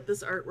quickly that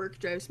this artwork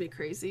drives me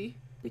crazy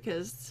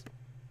because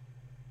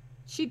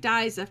she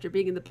dies after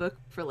being in the book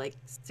for like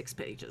 6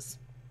 pages.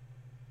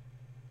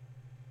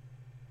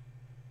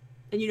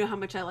 And you know how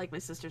much I like my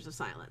Sisters of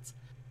Silence.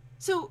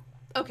 So,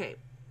 okay.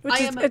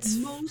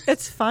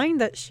 It's fine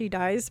that she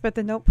dies, but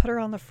then don't put her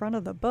on the front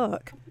of the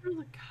book. Put her on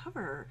the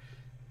cover.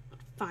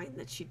 Fine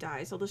that she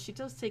dies, although she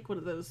does take one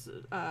of those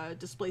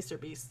displacer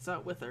beasts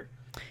out with her.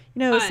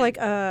 It's like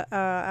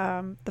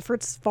the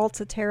first Vaults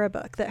of Terra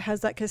book that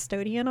has that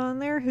custodian on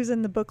there who's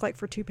in the book like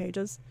for 2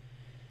 pages.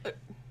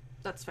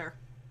 That's fair.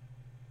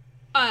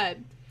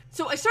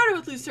 So I started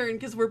with Lucerne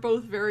because we're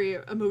both very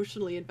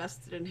emotionally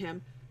invested in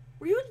him.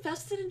 Were you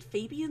invested in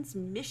Fabian's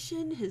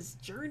mission, his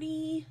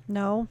journey?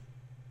 No.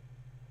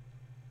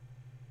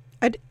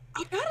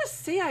 I gotta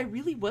say, I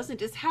really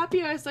wasn't as happy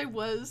as I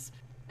was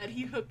that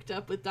he hooked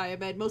up with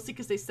Diomed, mostly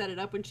because they set it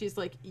up when she's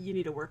like, you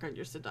need to work on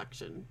your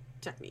seduction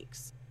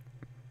techniques.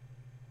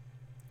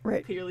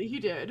 Right. Clearly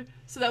he did.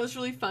 So that was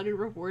really fun and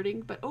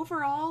rewarding, but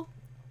overall...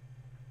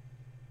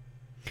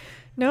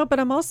 No, but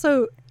I'm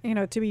also,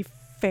 to be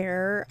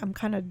fair, I'm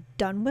kind of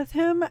done with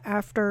him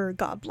after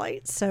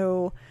Godblight,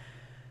 so...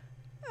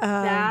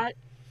 that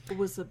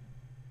was a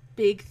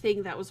big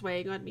thing that was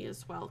weighing on me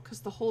as well, because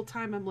the whole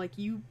time I'm like,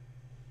 you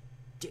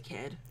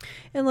dickhead.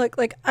 And look,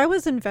 like, I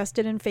was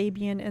invested in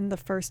Fabian in the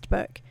first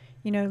book,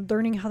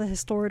 learning how the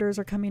Historiators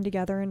are coming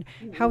together and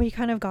how he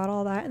kind of got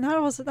all that, and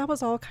that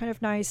was all kind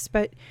of nice,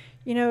 but,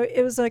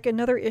 it was like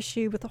another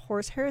issue with the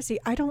Horus Heresy.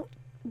 I don't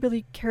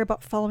really care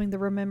about following the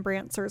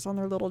Remembrancers on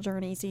their little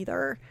journeys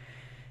either.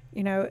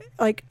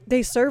 Like,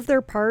 they serve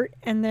their part,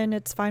 and then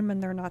it's fine when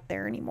they're not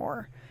there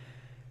anymore.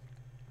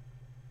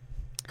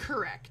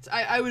 Correct.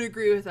 I would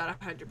agree with that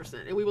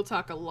 100%. And we will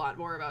talk a lot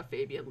more about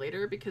Fabian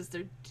later because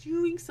they're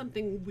doing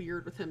something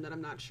weird with him that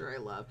I'm not sure I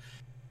love.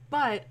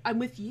 But I'm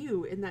with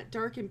you in that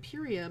Dark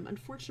Imperium.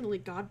 Unfortunately,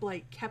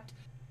 Godblight kept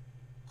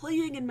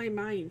playing in my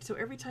mind. So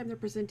every time they're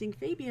presenting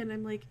Fabian,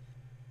 I'm like,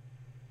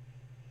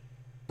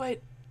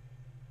 but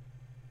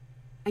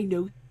I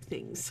know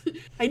things.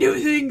 I know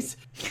things.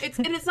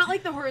 And it's not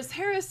like the Horus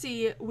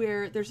Heresy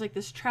where there's like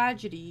this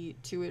tragedy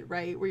to it,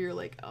 right? Where you're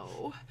like,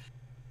 oh,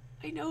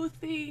 I know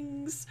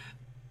things.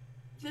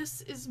 This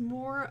is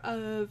more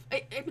of...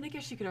 I mean, I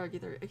guess you could argue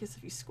there... I guess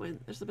if you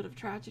squint, there's a bit of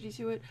tragedy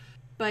to it.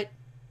 But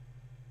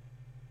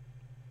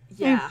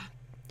Yeah.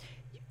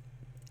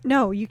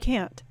 No, you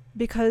can't,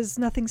 because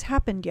nothing's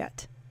happened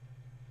yet.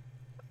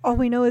 All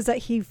we know is that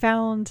he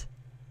found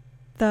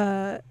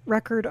the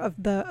record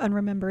of the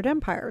unremembered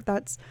empire.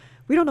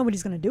 We don't know what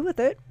he's going to do with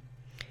it.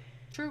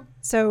 True.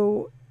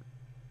 So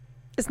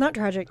it's not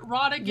tragic.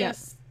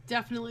 Rodriguez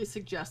definitely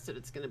suggested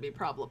it's going to be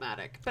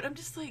problematic, but I'm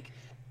just like,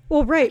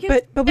 well, right,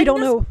 but we don't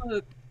know.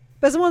 Book,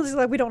 but as well as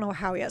like we don't know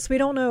how yet. So we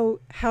don't know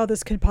how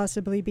this could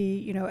possibly be,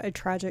 you know, a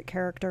tragic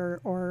character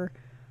or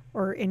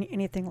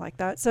anything like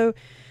that. So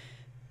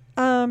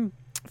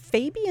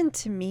Fabian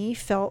to me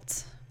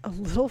felt a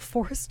little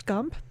Forrest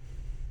Gump.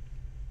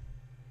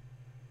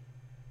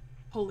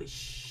 Holy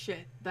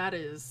shit, that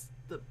is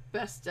the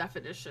best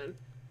definition.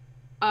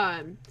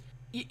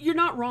 You're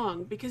not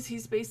wrong, because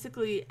he's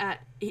basically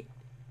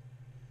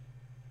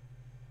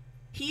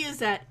he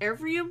is at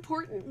every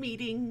important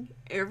meeting,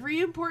 every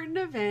important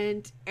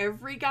event,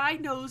 every guy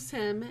knows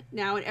him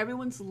now, and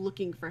everyone's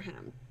looking for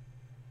him.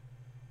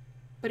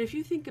 But if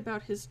you think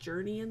about his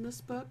journey in this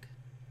book,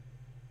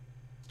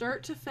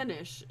 start to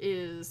finish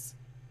is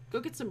go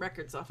get some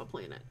records off a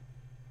planet.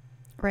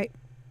 Right.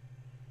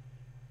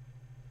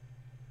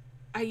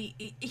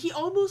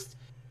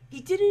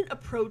 He didn't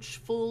approach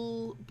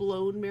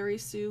full-blown Mary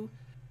Sue,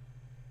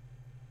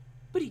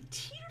 but he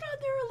teetered on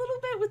there a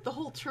little bit with the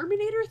whole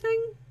Terminator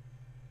thing.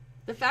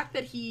 The fact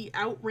that he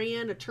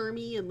outran a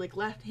Termy and like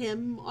left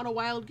him on a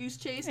wild goose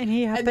chase. And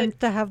he happens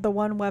to have the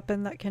one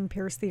weapon that can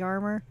pierce the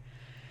armor.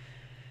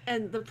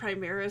 And the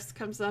Primaris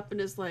comes up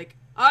and is like,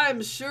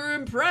 I'm sure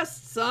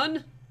impressed,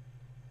 son.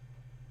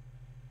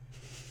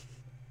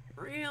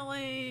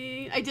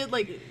 Really? I did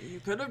like, you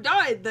could have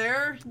died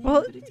there.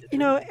 Well, you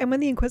know, and when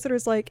the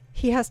Inquisitor's like,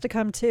 he has to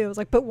come too. I was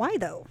like, but why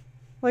though?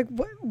 Like,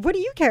 what do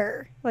you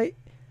care? Like,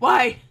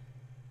 why?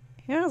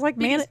 Yeah, it was like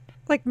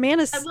Man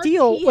of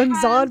Steel when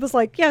Zod was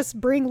like, yes,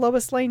 bring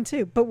Lois Lane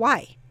too. But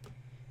why?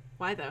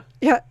 Why though?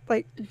 Yeah,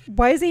 like,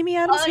 why is Amy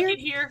Adams here? All I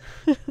can hear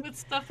with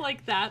stuff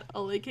like that,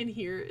 all I can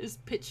hear is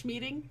pitch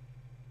meeting.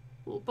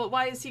 Well, but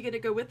why is he going to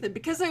go with him?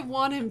 Because I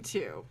want him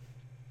to.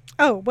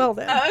 Oh, well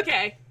then.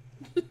 Okay.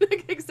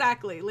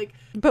 Exactly. Like,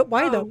 but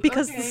why though?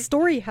 Because the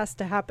story has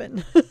to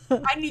happen.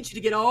 I need you to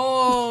get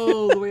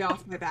all the way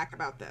off my back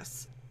about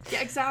this.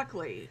 Yeah,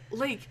 exactly.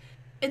 Like,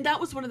 and that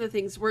was one of the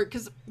things where,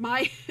 because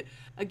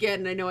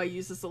again, I know I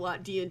use this a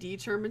lot, D&D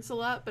terms a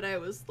lot, but I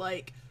was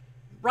like,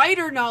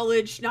 writer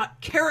knowledge,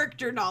 not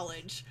character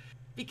knowledge.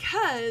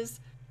 Because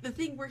the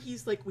thing where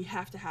he's like, we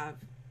have to have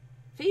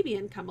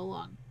Fabian come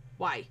along.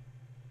 Why?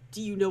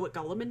 Do you know what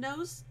Gulliman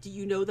knows? Do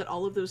you know that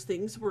all of those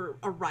things were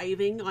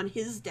arriving on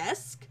his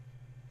desk?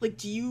 Like,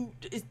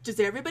 does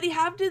everybody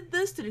have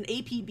this? Did an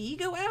APB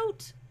go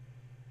out?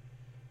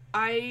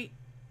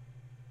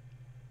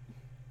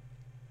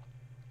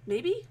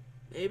 Maybe,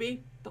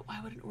 but why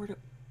would an order?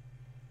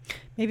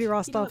 Maybe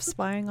Rostov's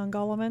spying on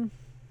Gulliman.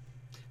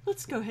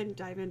 Let's go ahead and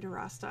dive into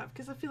Rostov,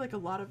 because I feel like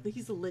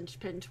he's a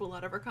linchpin to a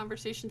lot of our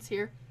conversations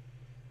here.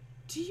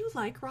 Do you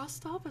like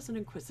Rostov as an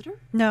Inquisitor?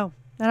 No,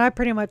 and I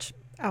pretty much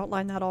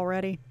outlined that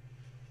already.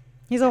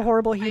 He's a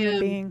horrible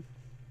human being.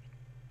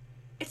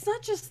 It's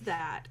not just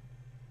that.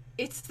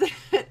 It's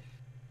that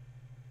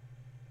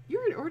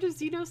you're an Ordo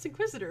Xenos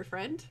Inquisitor,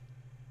 friend.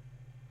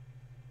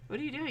 What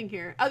are you doing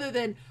here? Other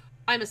than,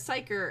 I'm a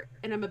psyker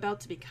and I'm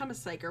about to become a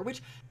psyker,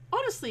 which,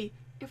 honestly,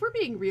 if we're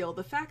being real,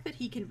 the fact that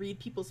he can read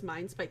people's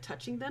minds by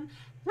touching them,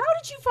 how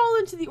did you fall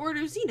into the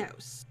Ordo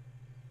Xenos?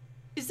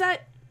 Is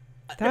that...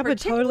 That would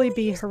totally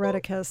be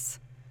Hereticus.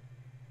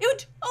 It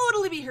would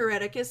totally be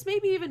Hereticus,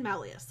 maybe even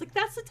Malleus. Like,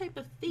 that's the type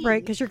of thing.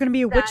 Right, because you're going to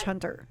be a witch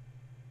hunter.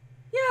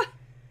 Yeah.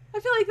 I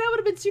feel like that would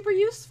have been super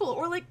useful.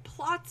 Or, like,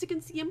 plots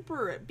against the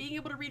Emperor. Being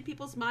able to read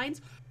people's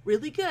minds,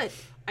 really good.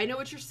 I know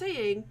what you're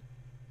saying.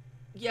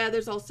 Yeah,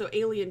 there's also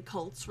alien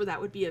cults where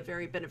that would be a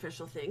very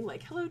beneficial thing.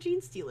 Like, hello,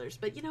 gene stealers.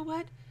 But you know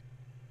what?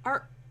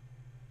 Our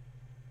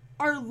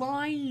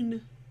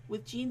line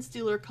with gene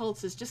stealer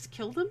cults is just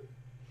kill them.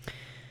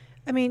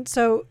 I mean,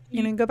 so,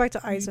 you know, go back to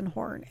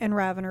Eisenhorn and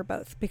Ravener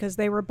both, because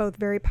they were both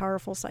very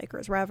powerful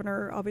psychers.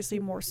 Ravener, obviously,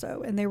 more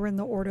so, and they were in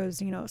the Ordo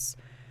Xenos.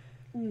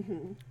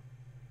 Mm-hmm.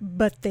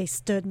 But they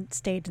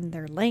stayed in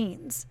their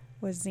lanes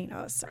with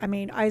Xenos. I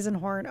mean,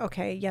 Eisenhorn,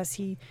 okay, yes,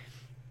 he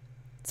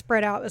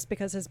spread out just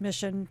because his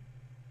mission...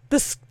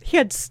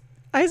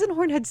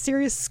 Eisenhorn had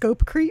serious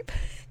scope creep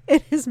in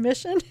his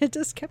mission. It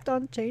just kept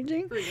on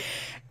changing.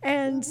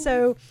 And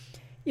so...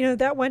 You know,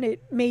 that one,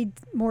 it made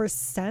more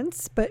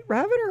sense, but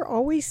Ravener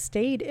always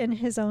stayed in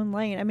his own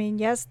lane. I mean,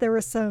 yes, there were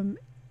some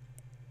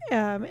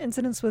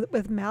incidents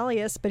with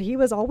Malleus, but he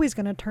was always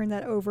going to turn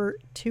that over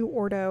to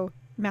Ordo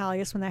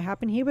Malleus when that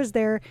happened. He was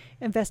there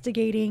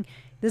investigating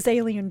this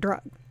alien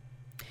drug.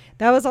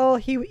 That was all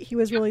he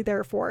was really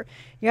there for.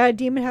 Yeah, a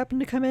demon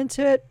happened to come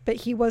into it, but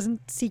he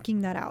wasn't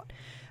seeking that out.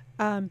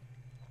 And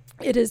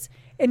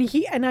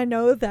I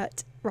know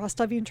that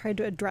Rostov even tried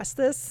to address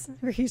this,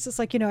 where he's just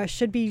like, you know, I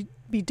should be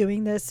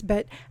doing this,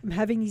 but I'm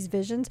having these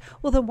visions.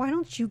 Well, then why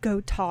don't you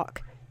go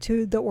talk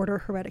to the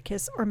Order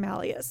Hereticus or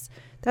Malleus?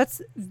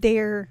 That's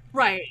their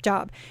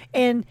job.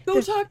 And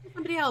go talk to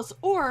somebody else.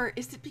 Or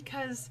is it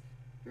because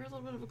You're a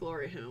little bit of a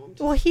glory hound.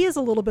 Well, he is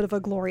a little bit of a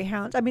glory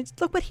hound. I mean,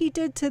 look what he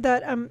did to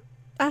that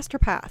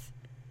astropath.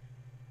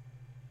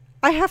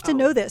 I have to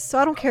know this, so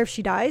I don't care if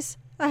she dies.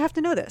 I have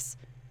to know this.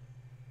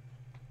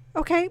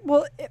 Okay,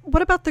 well,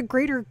 what about the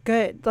greater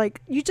good?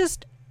 Like,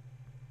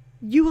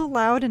 you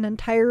allowed an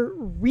entire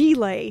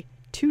relay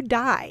to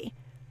die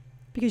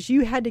because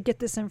you had to get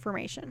this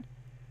information.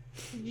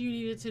 You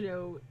needed to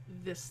know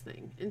this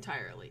thing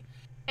entirely.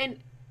 And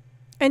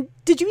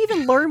did you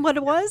even learn what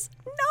it was?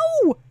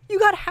 No! You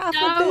got half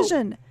a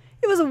vision.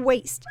 It was a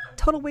waste.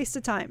 Total waste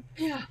of time.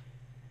 Yeah.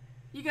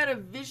 You got a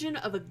vision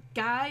of a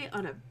guy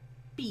on a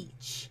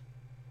beach.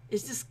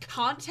 Is this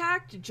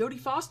Contact? Did Jodie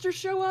Foster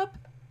show up?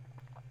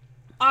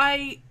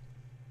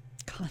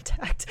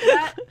 Contact.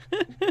 That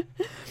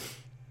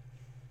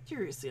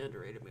seriously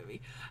underrated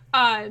movie.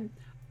 That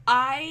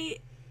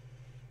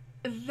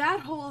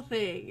whole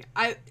thing.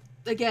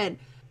 Again,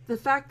 the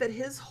fact that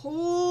his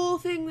whole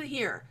thing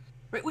here,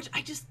 right? Which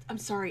I'm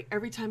sorry.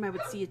 Every time I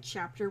would see a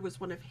chapter was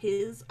one of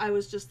his, I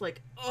was just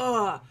like,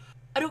 ugh.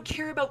 I don't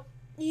care about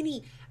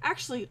any.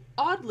 Actually,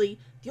 oddly,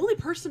 the only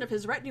person of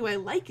his retinue I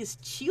like is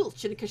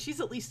Cheelchin because she's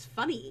at least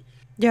funny.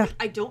 Yeah.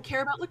 I don't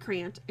care about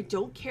LeCrant. I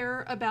don't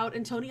care about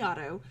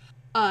Antoniotto.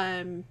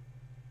 I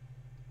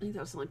think that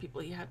was the only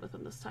people he had with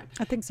him this time.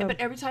 I think so. But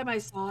every time I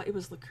saw it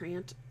was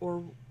LeCrant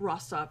or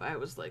Rostov, I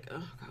was like,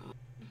 oh god.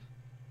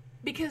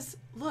 Because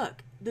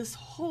look, this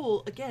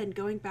whole, again,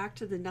 going back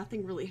to the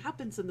nothing really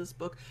happens in this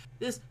book,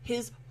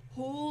 his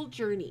whole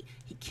journey.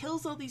 He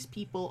kills all these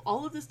people,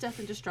 all of this death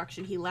and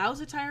destruction. He allows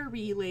a tire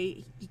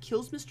relay. He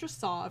kills Mr.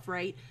 Sov,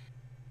 right?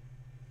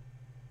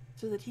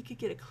 So that he could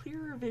get a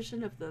clearer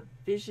vision of the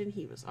vision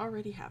he was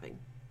already having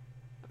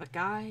of a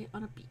guy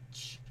on a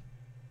beach.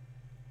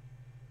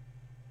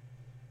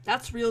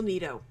 That's real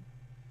neato.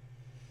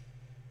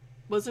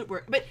 Was it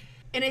work?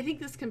 And I think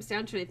this comes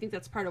down to it. I think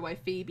that's part of why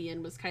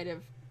Fabian was kind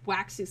of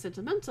waxing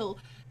sentimental,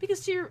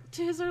 because to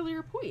his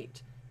earlier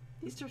point,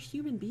 these are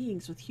human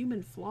beings with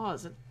human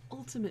flaws and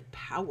ultimate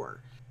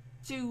power.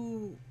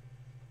 You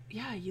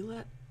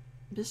let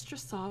Mr.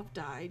 Sov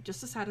die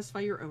just to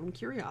satisfy your own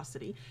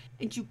curiosity,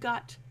 and you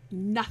got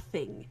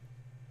nothing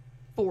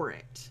for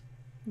it.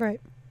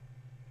 Right.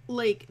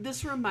 Like,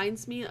 this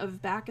reminds me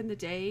of back in the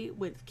day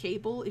with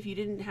cable, if you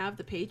didn't have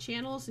the pay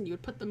channels and you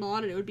would put them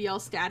on and it would be all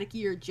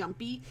staticky or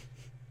jumpy.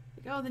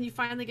 Like, oh, then you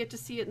finally get to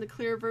see it in the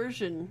clear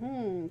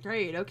version.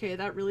 Great. Okay,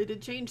 that really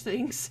did change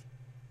things.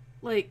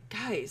 Like,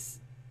 guys,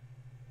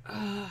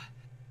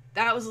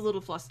 that was a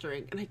little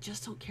flustering, and I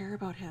just don't care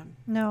about him.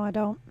 No, I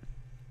don't.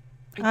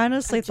 I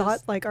honestly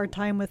thought, like, our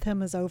time with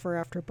him was over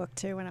after book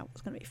 2, and I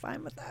was going to be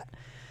fine with that.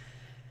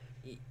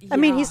 Yeah. I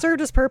mean, he served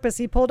his purpose.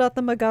 He pulled out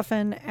the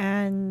MacGuffin,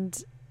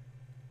 and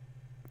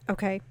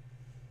okay.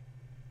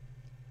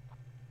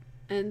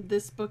 And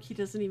this book, he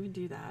doesn't even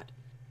do that.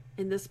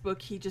 In this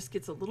book, he just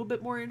gets a little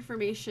bit more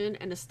information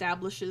and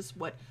establishes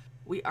what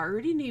we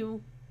already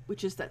knew,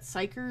 which is that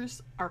psychers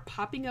are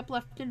popping up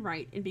left and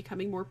right and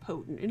becoming more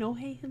potent. And oh,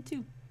 hey, him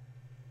too.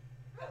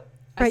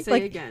 Right, I say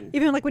like, again,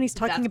 even like when he's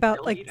talking about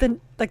really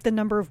the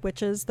number of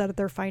witches that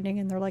they're finding,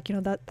 and they're like,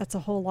 that's a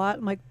whole lot.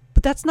 I'm like,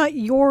 but that's not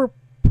your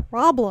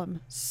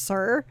problem,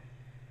 sir.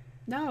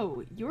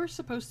 No, you're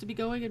supposed to be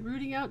going and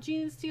rooting out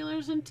gene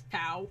stealers and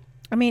Tau.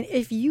 I mean,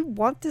 if you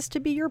want this to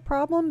be your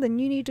problem, then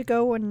you need to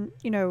go and,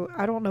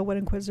 I don't know what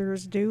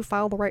Inquisitors do,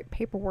 file the right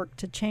paperwork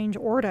to change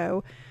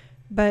Ordo,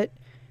 but...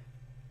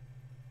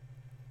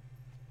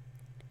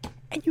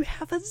 And you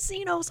have a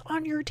Xenos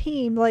on your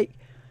team, like...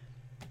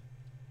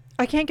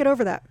 I can't get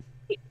over that.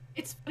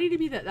 It's funny to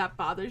me that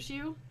bothers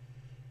you,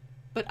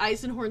 but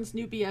Eisenhorn's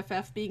new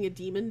BFF being a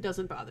demon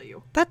doesn't bother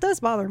you. That does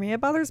bother me.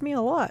 It bothers me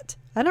a lot.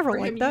 I never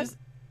liked that.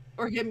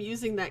 Or him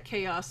using that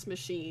chaos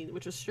machine,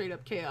 which was straight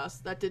up chaos,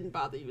 that didn't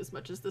bother you as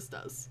much as this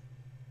does.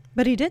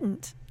 But he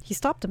didn't. He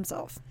stopped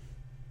himself.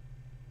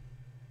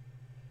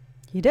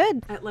 He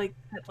did. At like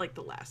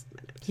the last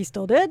minute. He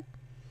still did.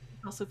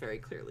 Also very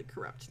clearly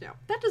corrupt now.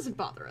 That doesn't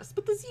bother us,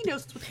 but the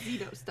Xenos, what the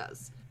Xenos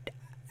does. At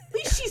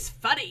least she's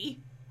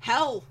funny.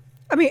 Hell.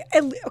 I mean,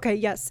 okay,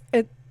 yes.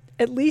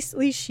 At least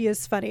she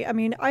is funny. I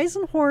mean,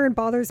 Eisenhorn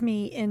bothers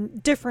me in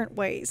different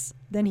ways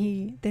than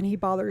he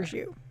bothers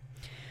you.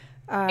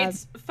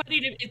 It's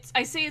funny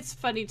I say it's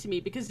funny to me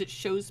because it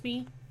shows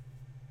me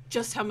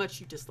just how much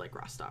you dislike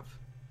Rostov.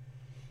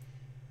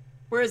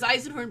 Whereas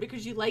Eisenhorn,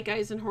 because you like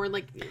Eisenhorn,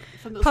 like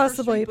from those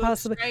possibly,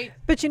 first 3 books, right?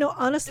 But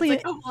honestly,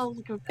 it's like, oh well,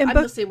 I'm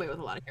the same way with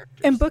a lot of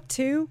characters. In book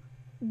 2,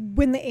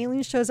 when the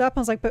alien shows up, I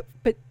was like, but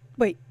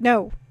wait,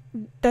 no,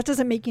 that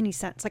doesn't make any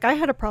sense. Like, I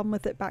had a problem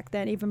with it back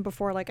then, even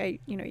before, like, I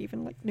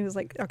even like it was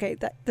like, okay,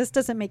 this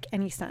doesn't make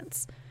any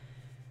sense.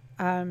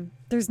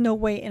 There's no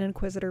way an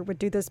Inquisitor would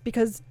do this,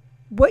 because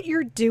what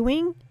you're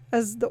doing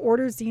as the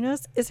Order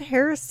Xenos is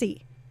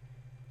heresy.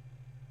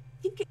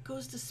 I think it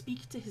goes to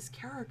speak to his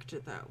character,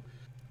 though,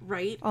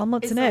 right?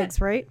 Omelets and eggs,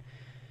 right?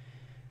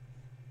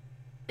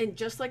 And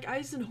just like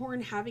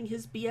Eisenhorn having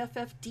his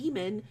BFF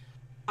demon,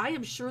 I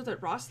am sure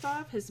that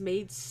Rostov has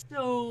made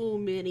so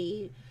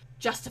many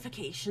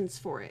justifications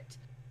for it.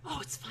 oh,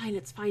 it's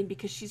fine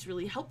because she's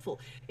really helpful.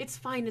 It's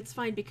fine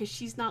because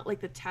she's not like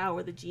the Tau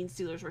or the Gene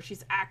Stealers where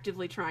she's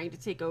actively trying to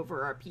take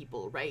over our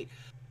people, right?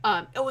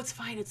 Oh, it's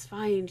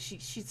fine.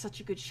 She's such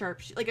a good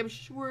sharp. Like, I'm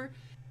sure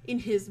in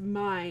his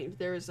mind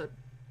there's a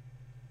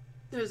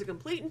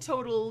complete and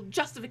total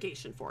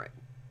justification for it.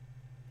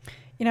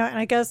 And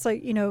I guess,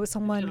 like,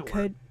 someone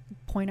could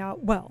point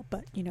out, well,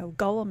 but,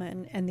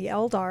 Guilliman and the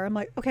Eldar, I'm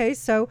like, okay,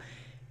 so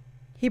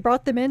he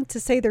brought them in to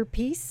say their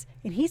piece,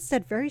 and he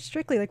said very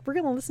strictly, like, we're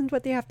going to listen to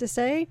what they have to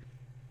say.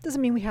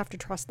 Doesn't mean we have to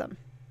trust them.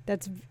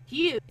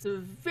 He is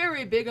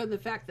very big on the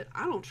fact that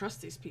I don't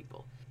trust these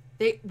people.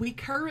 We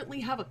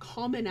currently have a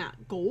common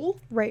goal.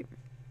 Right.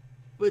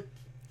 But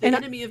the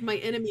enemy of my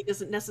enemy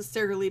doesn't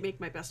necessarily make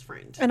my best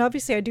friend. And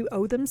obviously I do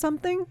owe them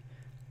something.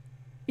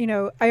 He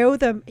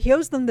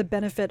owes them the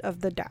benefit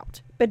of the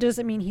doubt, but it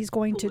doesn't mean he's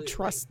going to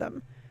trust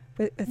them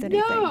with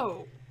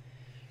anything.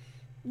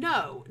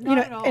 No, not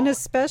at all. And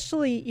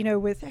especially,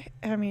 with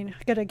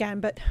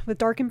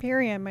Dark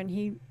Imperium,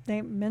 and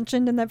they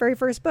mentioned in that very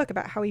first book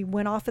about how he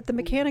went off at the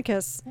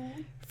Mechanicus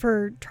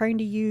for trying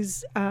to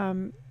use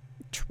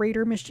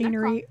traitor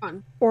machinery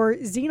or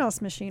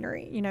Xenos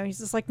machinery. He's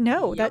just like,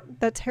 no,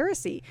 that's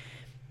heresy.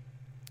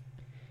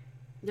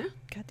 Yeah.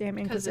 Goddamn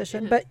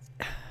Inquisition. But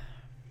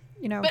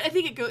I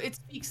think it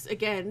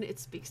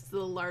speaks to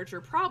the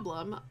larger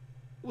problem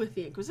with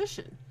the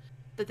Inquisition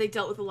that they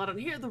dealt with a lot on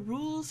here. The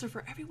rules are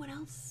for everyone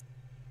else.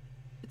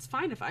 It's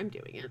fine if I'm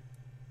doing it.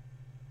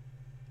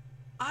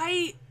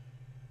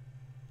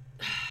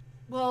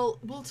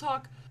 We'll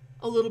talk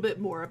a little bit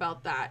more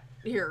about that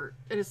here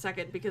in a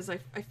second, because I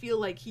feel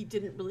like he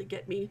didn't really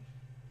get me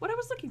what I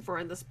was looking for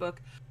in this book.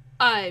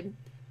 How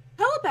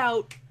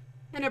about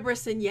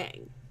Tenebris and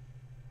Yang?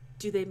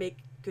 Do they make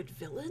good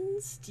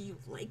villains? Do you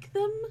like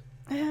them?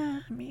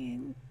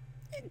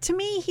 To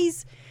me,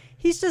 he's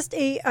just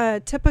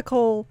a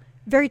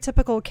very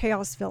typical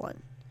chaos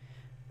villain.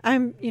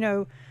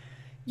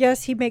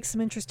 Yes, he makes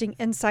some interesting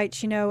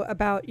insights,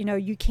 about,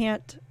 you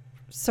can't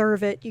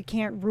serve it, you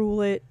can't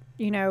rule it,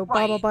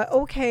 blah, blah, blah.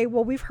 Okay,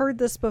 well, we've heard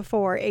this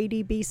before.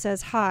 ADB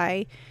says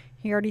hi.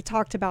 He already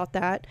talked about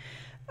that.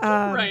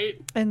 Right.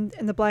 And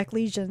in the Black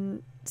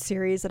Legion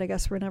series that I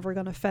guess we're never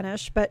going to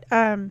finish. But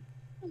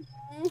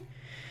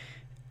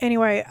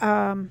anyway,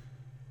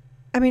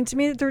 to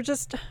me, they're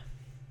just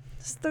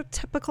the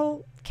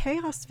typical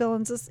chaos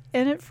villains, just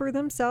in it for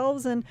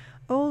themselves, and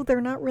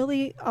they're not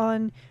really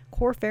on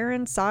Cor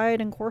Farron's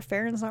side, and Cor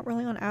Farron's not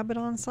really on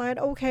Abaddon's side.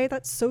 Okay,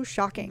 that's so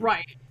shocking.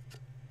 Right.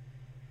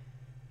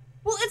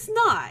 Well, it's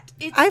not.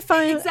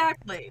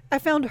 Exactly. I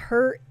found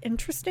her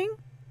interesting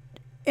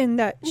in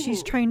that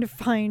she's trying to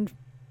find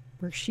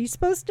where she's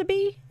supposed to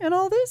be in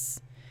all this.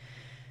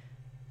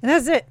 And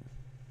that's it.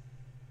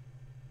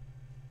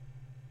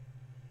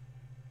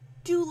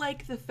 Do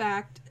like the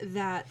fact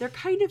that they're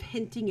kind of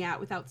hinting at,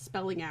 without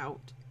spelling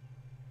out,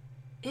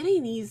 it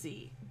ain't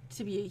easy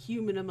to be a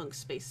human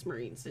amongst Space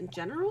Marines in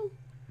general.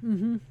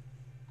 Mm-hmm.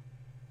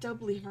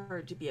 Doubly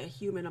hard to be a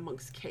human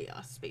amongst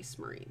Chaos Space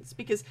Marines,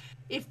 because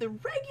if the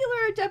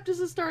regular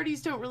Adeptus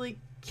Astartes don't really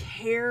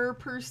care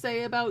per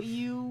se about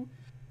you,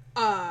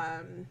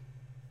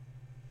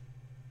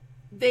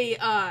 the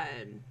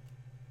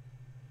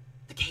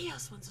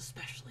Chaos ones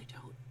especially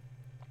don't.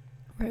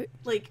 Right.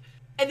 Like,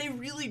 and they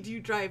really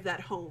do drive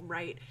that home,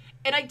 right?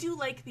 And I do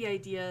like the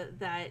idea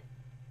that,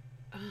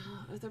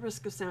 at the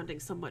risk of sounding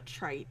somewhat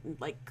trite and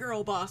like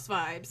girl boss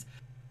vibes,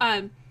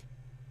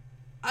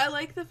 I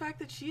like the fact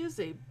that she is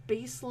a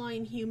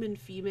baseline human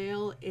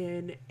female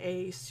in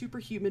a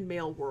superhuman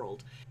male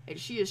world, and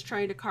she is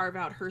trying to carve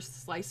out her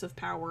slice of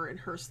power and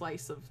her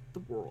slice of the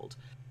world.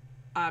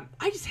 I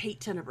just hate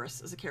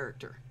Tenebris as a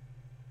character.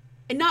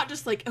 And not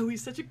just like, oh,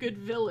 he's such a good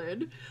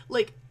villain.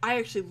 Like, I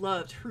actually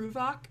loved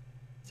Hruvok.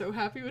 So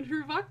happy when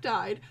Hruvok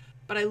died,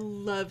 but I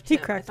loved him.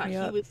 He cracked me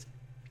up.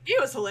 He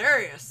was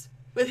hilarious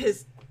with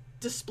his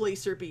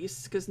displacer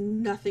beasts, because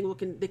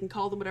they can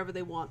call them whatever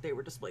they want. They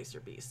were displacer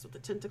beasts with the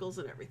tentacles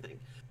and everything.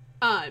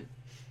 I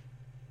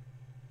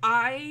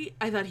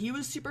thought he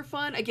was super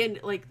fun. Again,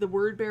 like the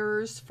word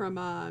bearers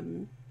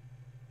from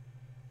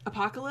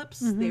Apocalypse,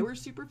 they were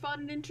super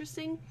fun and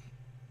interesting.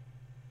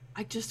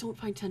 I just don't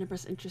find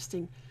Tenebris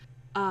interesting.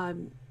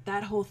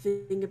 That whole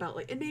thing about,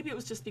 like, and maybe it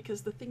was just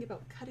because the thing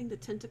about cutting the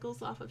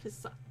tentacles off of his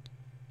son.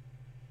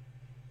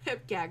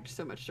 I've gagged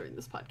so much during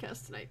this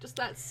podcast tonight. Just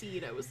that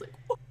scene, I was like,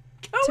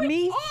 to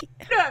me,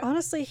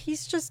 honestly,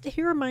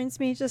 he reminds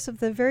me just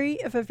of a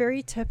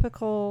very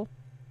typical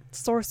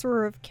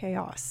sorcerer of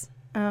chaos.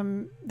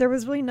 There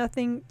was really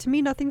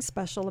nothing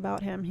special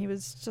about him. He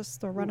was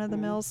just the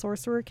run-of-the-mill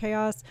sorcerer of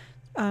chaos,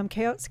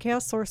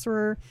 chaos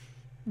sorcerer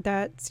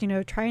that's,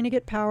 trying to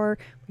get power.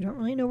 We don't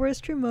really know where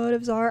his true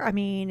motives are. I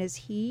mean, is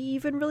he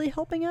even really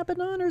helping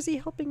Abaddon, or is he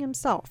helping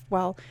himself?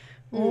 Well,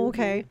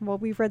 okay. Well,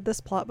 we've read this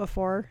plot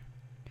before.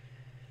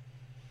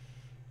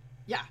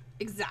 Yeah,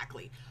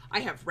 exactly.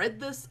 I have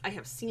read this. I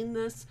have seen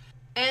this.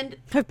 And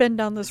I've been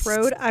down this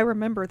road. I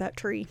remember that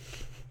tree.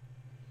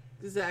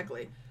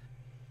 Exactly.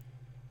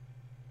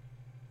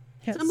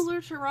 Yes.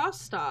 Similar to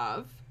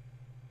Rostov,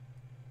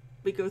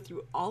 We go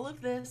through all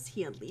of this.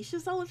 He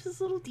unleashes all of his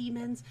little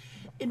demons.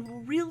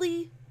 And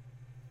really,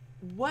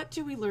 what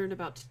do we learn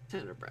about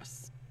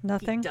Tenebris?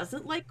 Nothing. He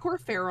doesn't like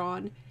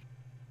Corferon.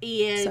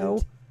 And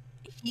So?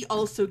 he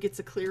also gets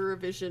a clearer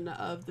vision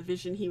of the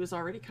vision he was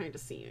already kind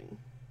of seeing.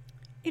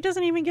 He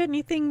doesn't even get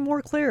anything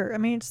more clear. I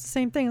mean, it's the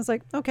same thing. It's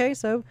like, okay,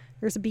 so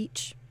there's a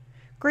beach.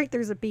 Great,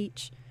 there's a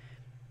beach.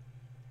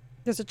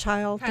 There's a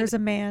child. There's a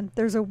man.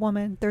 There's a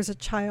woman. There's a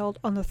child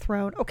on the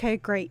throne. Okay,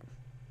 great.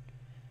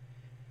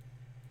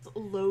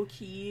 Low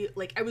key,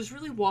 like, I was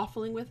really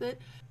waffling with it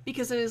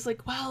because I was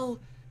like, well,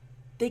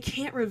 they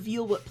can't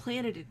reveal what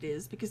planet it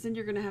is because then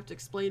you're going to have to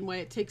explain why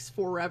it takes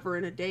forever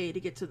and a day to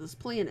get to this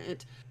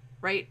planet,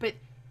 right? But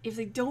if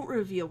they don't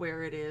reveal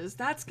where it is,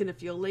 that's going to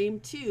feel lame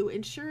too.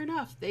 And sure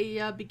enough,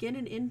 they begin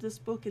and end this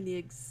book in the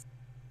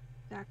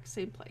exact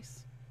same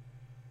place.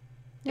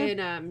 Yep.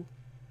 And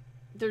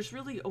there's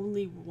really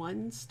only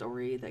one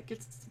story that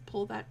gets to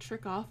pull that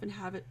trick off and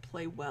have it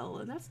play well,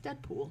 and that's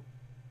Deadpool.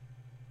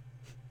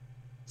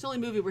 It's the only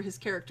movie where his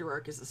character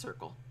arc is a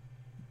circle.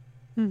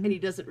 Mm-hmm. And he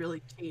doesn't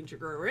really change or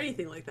grow or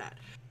anything like that.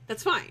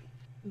 That's fine.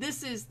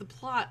 This is the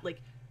plot.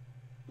 Like,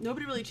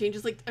 nobody really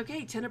changes. Like,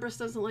 okay, Tenebris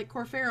doesn't like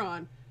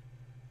Corferon.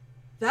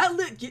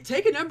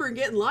 Take a number and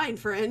get in line,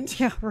 friend.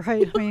 Yeah,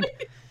 right. I mean,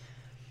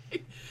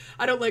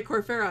 I don't like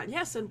Corferon.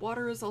 Yes, and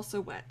water is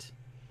also wet.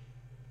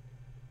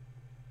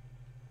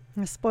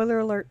 Spoiler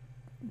alert.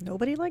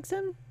 Nobody likes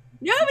him?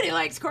 Nobody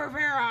likes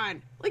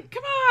Corferon. Like,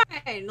 come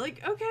on.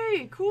 Like,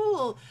 okay,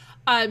 cool.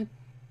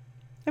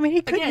 I mean,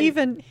 he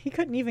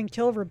couldn't even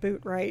kill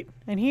Reboot, right?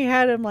 And he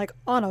had him like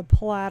on a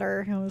platter.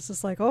 And it was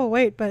just like, oh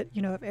wait, but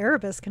you know, if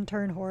Erebus can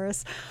turn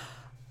Horus,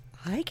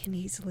 I can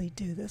easily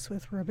do this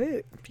with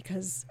Reboot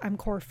because I'm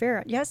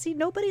Corferon. Yeah, see,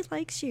 nobody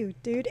likes you,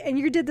 dude. And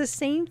you did the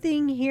same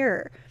thing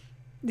here,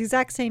 the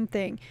exact same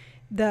thing.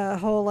 The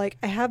whole like,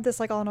 I have this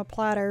like on a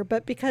platter,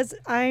 but because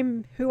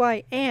I'm who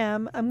I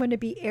am, I'm going to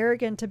be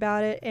arrogant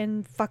about it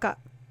and fuck up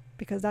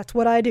because that's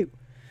what I do.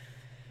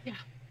 Yeah.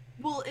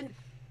 Well, and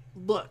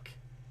look.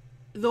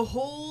 The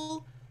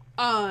whole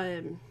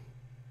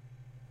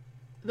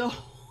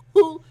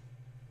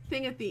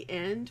thing at the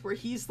end where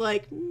he's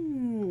like,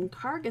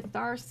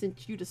 Kargathar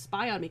sent you to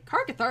spy on me.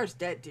 Kargathar's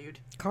dead, dude.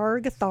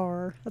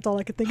 Kargathar. That's all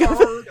I could think of.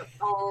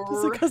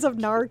 It's because of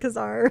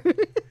Narkazar.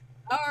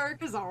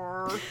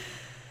 Narkazar.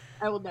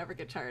 I will never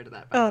get tired of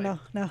that. Oh, no.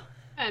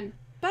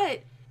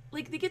 But,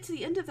 like, they get to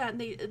the end of that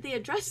and they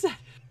address that.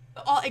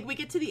 Like, we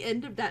get to the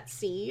end of that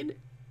scene,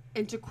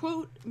 and to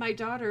quote my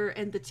daughter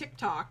and the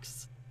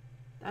TikToks,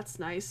 that's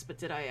nice, but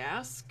did I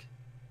ask?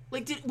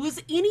 Like,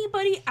 was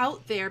anybody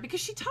out there?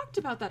 Because she talked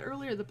about that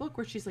earlier in the book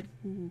where she's like,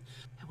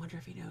 I wonder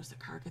if he knows that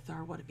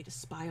Kargathar wanted me to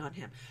spy on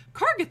him.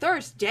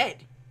 Kargathar's dead.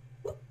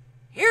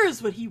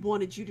 Here's what he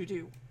wanted you to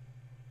do.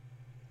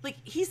 Like,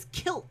 he's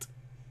killed.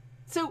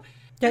 So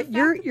yeah,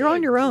 you're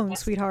on your own,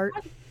 sweetheart.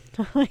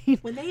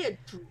 When they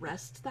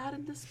addressed that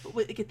in this book,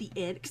 like at the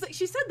end, because like,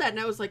 she said that, and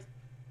I was like,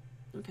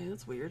 okay,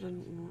 that's weird.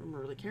 I'm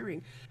really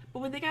caring. But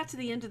when they got to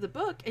the end of the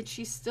book, and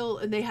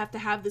and they have to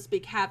have this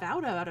big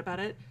have-out about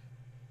it,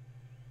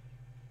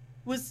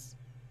 was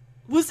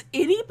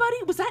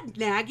that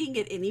nagging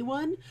at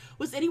anyone?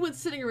 Was anyone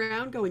sitting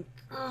around going,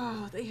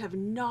 oh, they have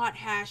not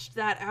hashed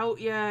that out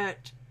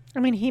yet? I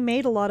mean, he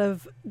made a lot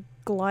of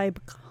Gleib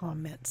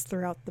comments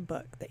throughout the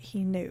book that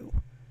he knew.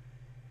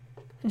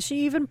 And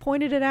she even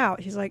pointed it out.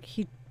 He's like,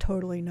 he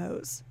totally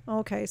knows.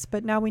 Okay,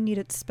 but now we need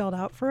it spelled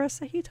out for us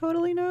that he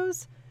totally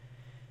knows?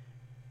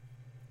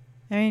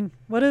 I mean,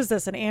 what is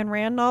this, an Ayn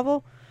Rand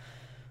novel?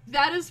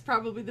 That is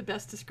probably the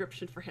best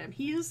description for him.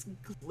 He is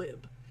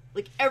glib.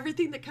 Like,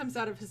 everything that comes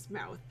out of his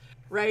mouth,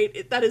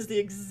 right? That is the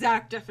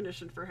exact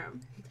definition for him.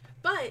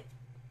 But,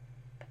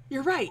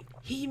 you're right.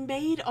 He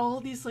made all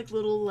these, like,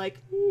 little, like,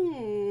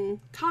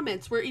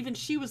 comments where even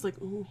she was like,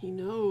 he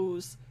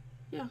knows.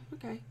 Yeah,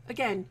 okay.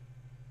 Again,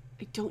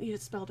 I don't need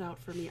it spelled out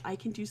for me. I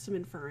can do some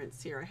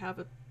inference here. I have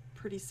a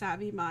pretty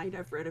savvy mind.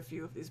 I've read a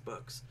few of these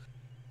books.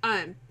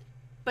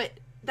 But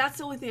that's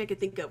the only thing I could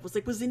think of.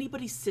 Was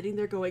anybody sitting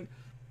there going,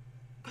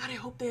 God, I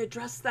hope they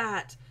address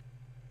that?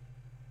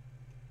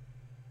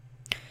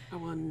 I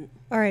wouldn't.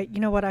 All right, you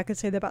know what I could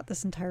say about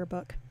this entire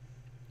book?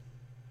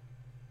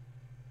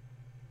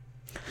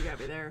 You got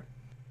me there.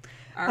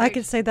 All I right.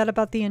 could say that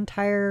about the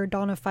entire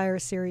Dawn of Fire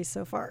series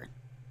so far.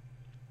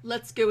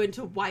 Let's go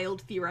into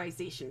wild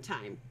theorization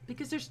time.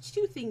 Because there's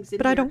two things in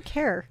But here. I don't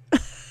care.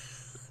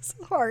 It's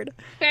hard.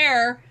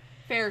 Fair.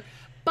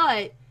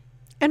 But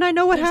and I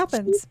know what there's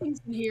happens. Two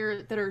things in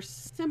here that are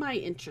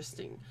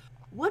semi-interesting.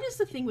 What is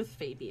the thing with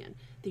Fabian?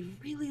 They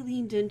really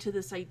leaned into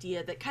this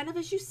idea that kind of,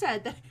 as you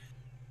said, that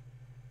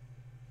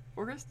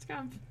Forrest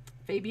Gump,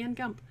 Fabian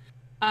Gump.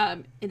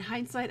 In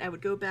hindsight, I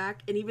would go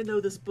back, and even though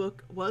this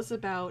book was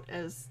about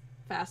as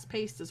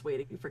fast-paced as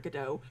Waiting for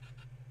Godot,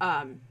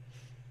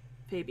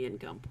 Fabian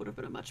Gump would have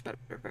been a much better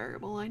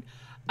variable line.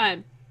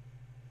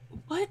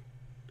 What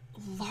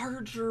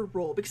larger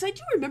role? Because I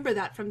do remember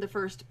that from the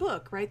first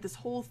book, right? This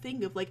whole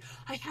thing of like,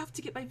 I have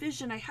to get my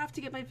vision.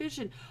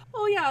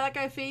 Oh yeah, that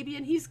guy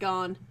Fabian, he's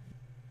gone.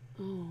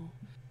 Oh.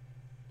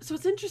 So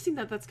it's interesting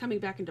that that's coming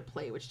back into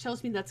play, which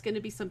tells me that's going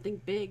to be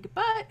something big.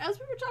 But as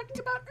we were talking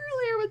about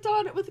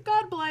earlier with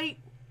Godblight,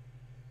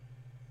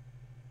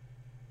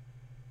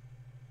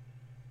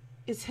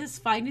 is his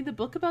finding the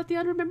book about the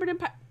unremembered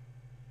empire?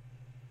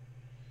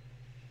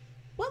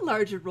 What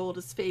larger role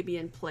does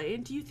Fabian play,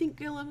 and do you think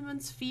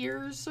Guilliman's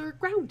fears are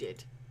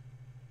grounded?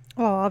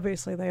 Well,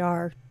 obviously they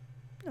are,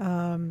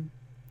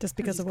 just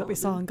because of what we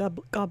saw in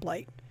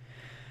Godblight.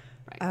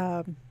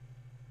 Right.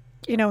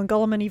 You know, and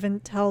Gulliman even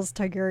tells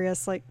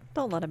Tigurius, like,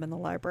 don't let him in the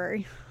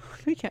library.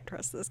 We can't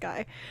trust this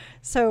guy.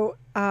 So,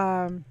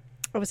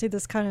 obviously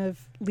this kind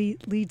of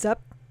leads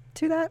up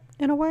to that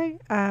in a way.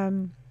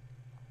 And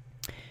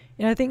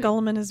I think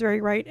Gulliman is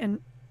very right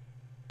and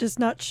just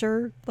not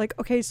sure, like,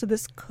 okay, so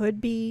this could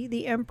be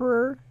the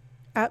Emperor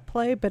at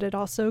play, but it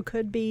also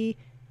could be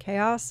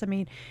chaos. I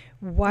mean,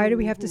 why do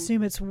we have to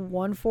assume it's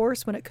one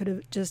force when it could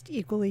have just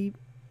equally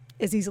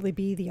as easily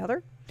be the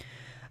other?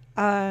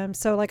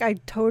 So, like, I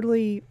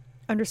totally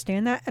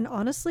understand that. And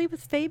honestly,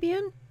 with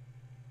Fabian,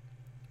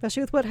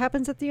 especially with what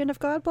happens at the end of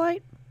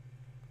Godblight,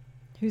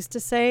 who's to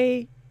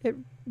say it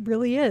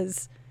really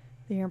is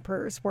the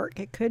Emperor's work?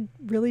 It could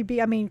really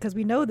be, I mean, because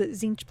we know that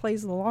Tzeentch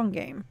plays the long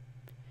game.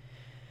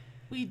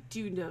 We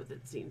do know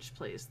that Tzeentch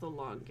plays the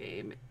long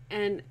game.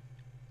 And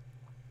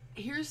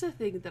here's the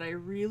thing that I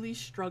really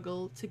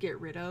struggle to get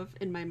rid of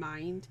in my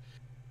mind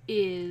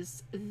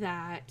is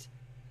that,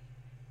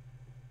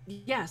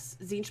 yes,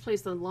 Tzeentch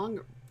plays the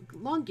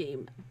long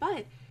game,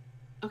 but,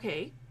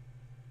 okay,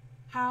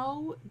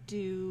 how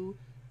do,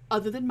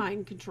 other than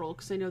mind control,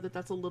 because I know that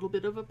that's a little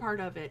bit of a part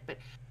of it, but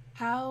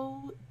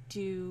how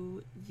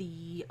do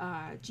the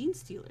Gene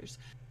Stealers,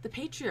 the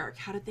Patriarch,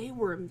 how did they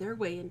worm their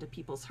way into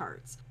people's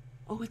hearts?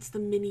 Oh, it's the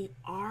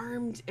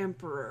many-armed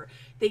emperor.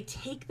 They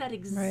take that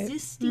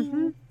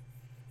existing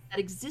that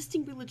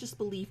existing religious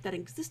belief, that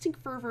existing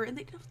fervor, and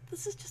they go,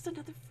 this is just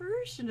another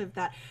version of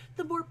that,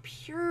 the more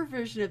pure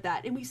version of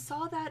that. And we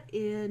saw that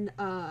in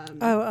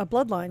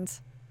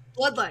Bloodlines.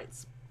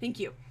 Bloodlines. Thank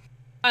you.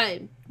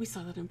 We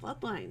saw that in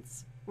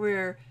Bloodlines,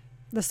 where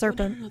the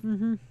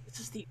serpent. This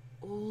is the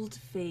old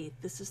faith.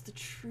 This is the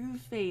true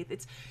faith.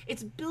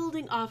 It's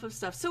building off of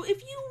stuff. So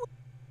if you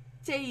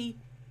say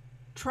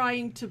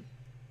trying to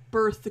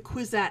birth the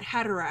Kwisatz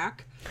Haderach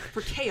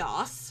for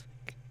chaos,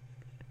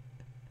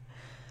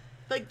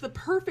 like, the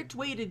perfect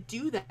way to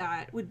do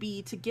that would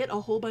be to get a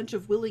whole bunch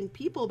of willing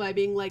people by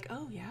being like,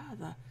 oh yeah,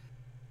 the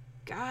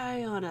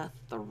guy on a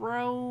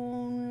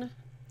throne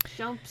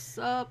jumps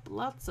up,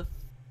 lots of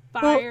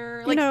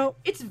fire. Well, you know,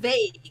 it's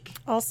vague.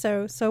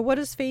 Also, so what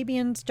is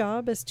Fabian's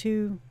job? Is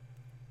to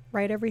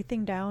write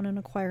everything down and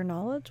acquire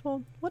knowledge?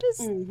 Well, what is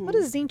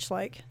Tzeentch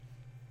like?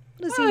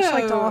 What does Tzeentch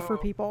like to offer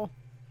people?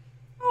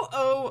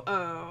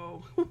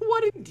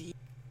 What indeed?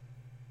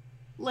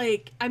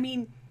 Like, I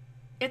mean,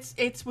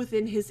 it's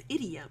within his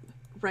idiom,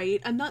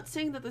 right? I'm not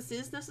saying that this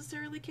is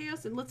necessarily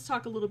chaos, and let's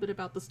talk a little bit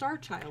about the Star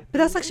Child. But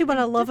that's actually what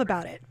I love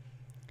about it.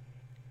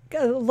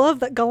 I love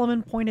that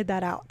Gulliman pointed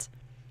that out.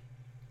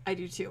 I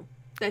do too.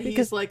 That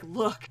he's like,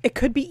 look. It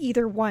could be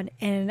either one,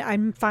 and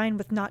I'm fine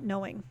with not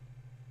knowing.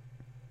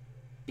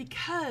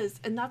 Because,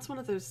 and that's one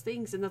of those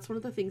things, and that's one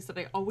of the things that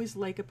I always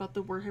like about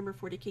the Warhammer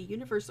 40k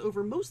universe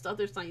over most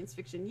other science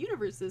fiction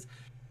universes,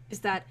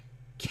 is that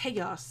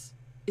chaos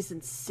is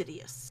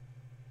insidious.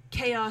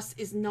 Chaos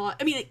is not,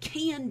 I mean, it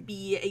can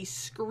be a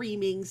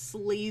screaming,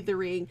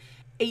 slithering,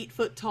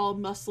 8-foot-tall,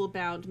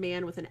 muscle-bound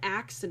man with an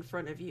axe in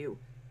front of you.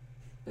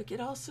 But it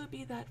could also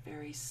be that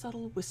very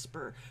subtle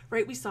whisper,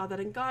 right? We saw that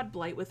in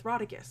Godblight with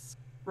Rotigus,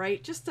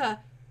 right? Just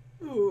that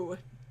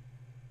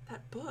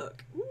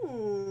book,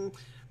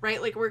 right?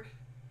 Like, where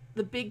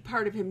the big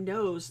part of him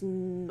knows,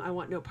 I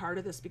want no part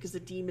of this because the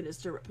demon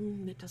is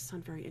it does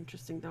sound very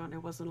interesting, though, and I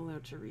wasn't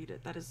allowed to read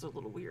it. That is a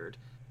little weird.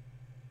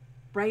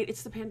 Right?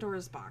 It's the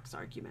Pandora's box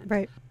argument.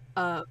 Right.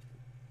 That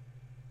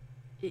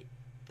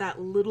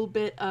little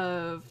bit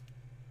of,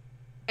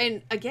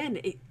 and again,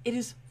 it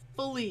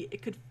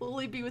could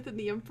fully be within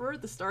the Emperor,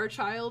 the Star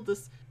Child,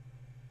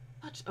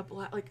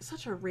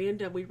 such a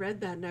random, we read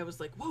that and I was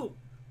like, whoa,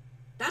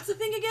 that's a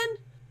thing again?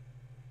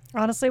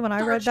 Honestly, when I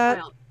read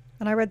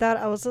that,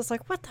 I was just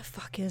like, what the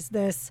fuck is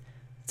this?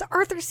 It's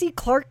Arthur C.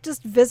 Clarke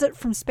just visit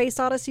from Space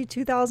Odyssey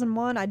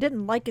 2001. I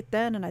didn't like it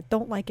then, and I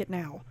don't like it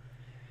now.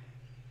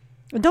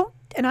 I don't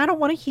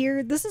want to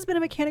hear, this has been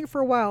a mechanic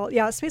for a while.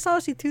 Yeah, Space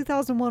Odyssey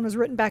 2001 was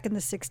written back in the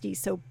 60s,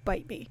 so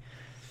bite me.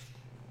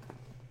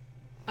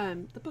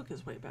 The book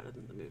is way better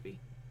than the movie,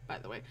 by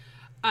the way.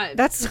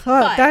 That's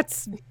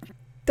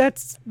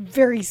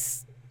very,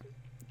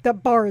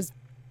 that bar is...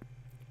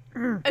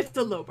 It's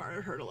the low bar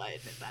to hurdle, I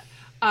admit that.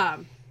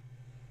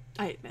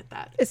 I admit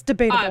that. It's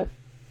debatable.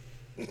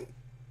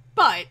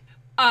 But,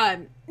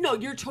 no,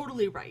 you're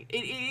totally right.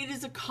 It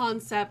is a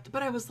concept,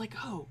 but I was like,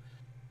 oh,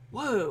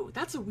 whoa,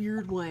 that's a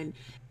weird one.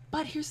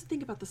 But here's the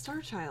thing about the Star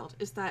Child,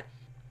 is that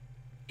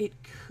it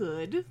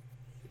could,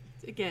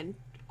 again,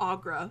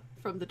 Aughra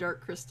from the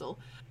Dark Crystal,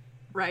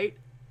 right?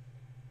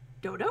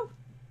 Don't know.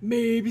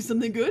 Maybe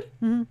something good.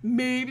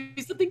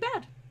 Maybe something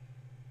bad.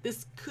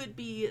 this could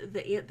be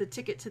the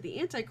ticket to the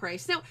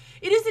Antichrist. Now,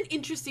 it is an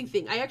interesting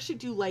thing. I actually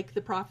do like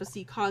the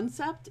prophecy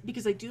concept,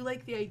 because I do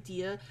like the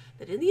idea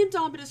that in the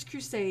Indomitus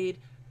Crusade,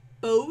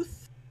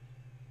 both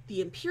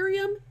the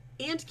Imperium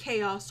and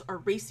Chaos are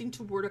racing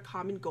toward a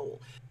common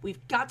goal.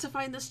 We've got to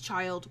find this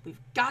child.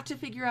 We've got to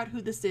figure out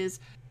who this is.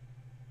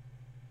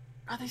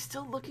 Are they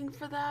still looking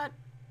for that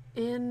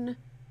in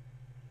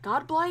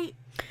Godblight?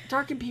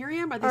 Dark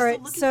Imperium? Are they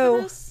still looking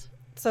for this?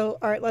 So,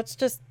 all right, let's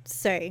just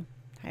say,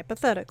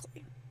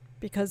 hypothetically,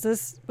 because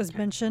this was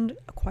mentioned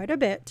quite a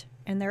bit,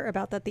 and they're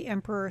about that the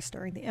Emperor is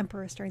stirring, the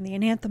Emperor is stirring, the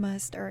Anathema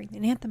is stirring, the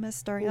Anathema is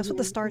stirring. That's what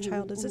the Star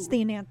Child is. It's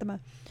the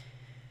Anathema.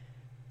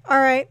 All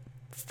right,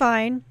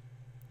 fine.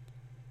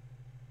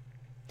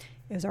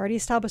 It was already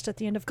established at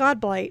the end of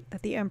Godblight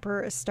that the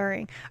Emperor is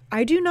stirring.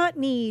 I do not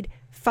need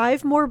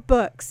 5 more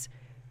books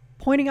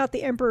pointing out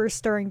the Emperor is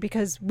stirring,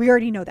 because we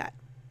already know that.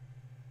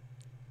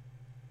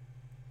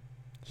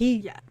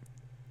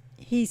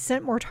 He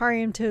sent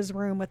Mortarion to his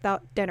room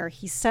without dinner.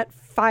 He set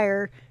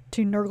fire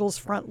to Nurgle's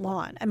front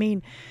lawn. I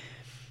mean,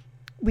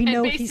 we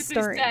know he's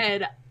stirring. And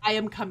basically said, I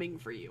am coming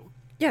for you.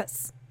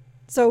 Yes.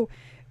 So,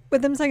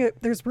 with them saying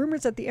that there's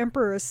rumors that the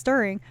Emperor is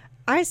stirring,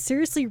 I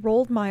seriously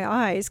rolled my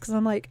eyes, because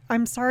I'm like,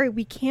 I'm sorry,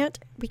 we can't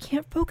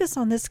focus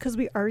on this, because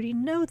we already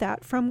know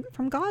that from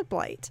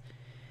Godblight.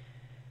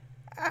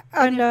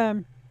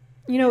 And,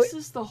 you know... This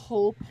is the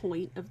whole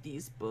point of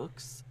these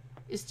books,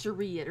 is to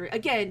reiterate.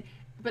 Again...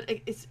 But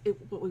it's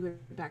what we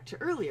went back to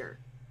earlier.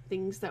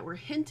 Things that were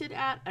hinted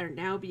at are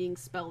now being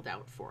spelled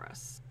out for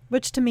us.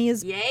 Which to me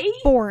is Yay?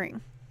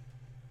 Boring.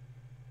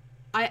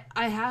 I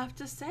have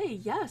to say,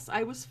 yes,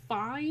 I was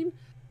fine.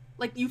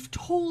 Like, you've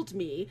told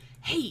me,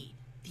 hey,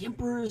 the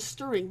Emperor is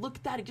stirring. Look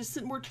at that. He just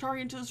sent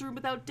Mortarion to his room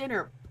without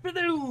dinner.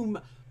 Boom!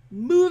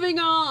 Moving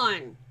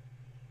on.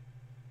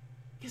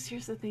 Because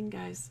here's the thing,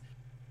 guys.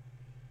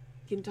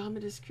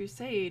 Indomitus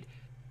Crusade...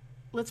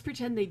 Let's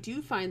pretend they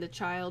do find the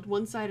child.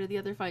 One side or the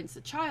other finds the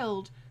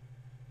child.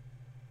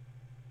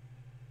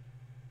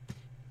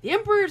 The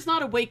Emperor is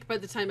not awake by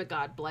the time of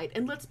Godblight.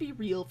 And let's be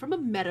real, from a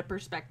meta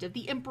perspective,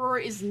 the Emperor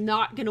is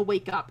not going to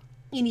wake up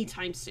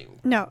anytime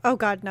soon. No. Oh,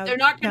 God, no. They're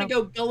not going to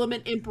go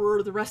Guilliman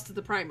Emperor the rest of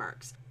the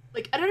Primarchs.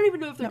 Like, I don't even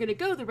know if they're going to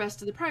go the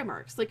rest of the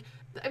Primarchs. Like,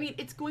 I mean,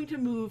 it's going to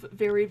move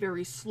very,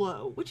 very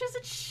slow. Which is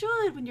it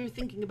should when you're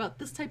thinking about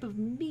this type of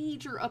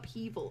major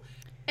upheaval.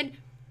 And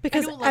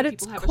because I know a lot of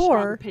people have a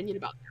strong opinion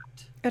about that.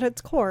 At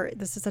its core,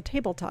 this is a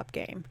tabletop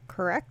game,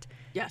 correct?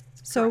 Yes.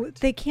 So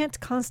correct. They can't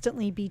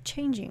constantly be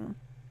changing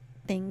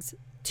things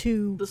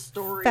too the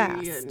story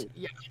fast. And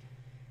yeah.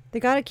 They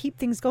got to keep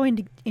things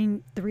going.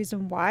 And the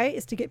reason why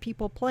is to get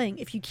people playing.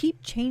 If you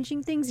keep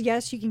changing things,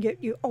 yes, you can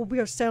get you. Oh, we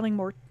are selling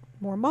more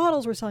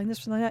models. We're selling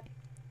this and that.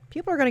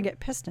 People are going to get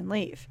pissed and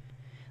leave,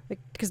 like,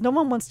 because no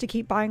one wants to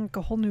keep buying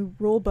a whole new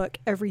rule book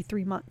every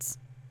 3 months.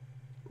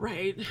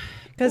 Right.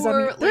 Because I mean,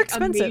 they're like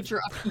expensive. A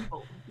major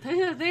upheaval.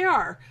 They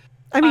are.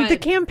 I mean, the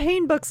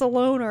campaign books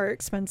alone are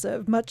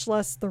expensive, much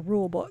less the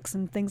rule books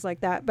and things like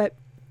that. But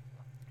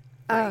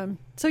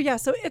so yeah,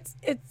 so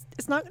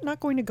it's not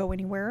going to go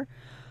anywhere.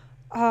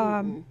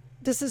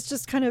 This is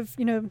just kind of,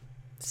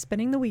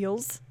 spinning the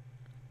wheels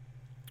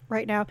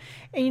right now.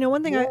 And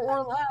one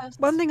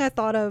thing I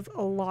thought of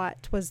a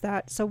lot was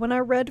that, so when I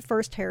read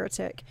First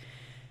Heretic,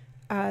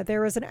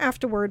 there was an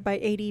afterword by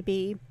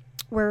ADB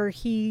where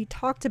he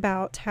talked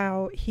about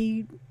how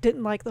he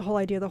didn't like the whole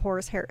idea of the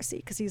Horus Heresy,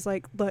 because he's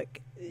like, look,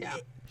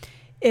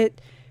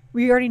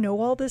 we already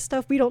know all this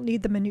stuff. We don't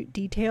need the minute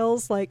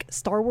details like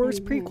Star Wars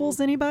prequels,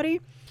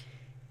 anybody.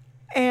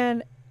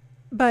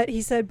 But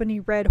he said when he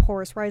read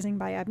Horus Rising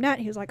by Abnett,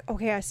 he was like,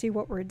 okay, I see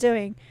what we're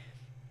doing.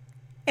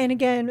 And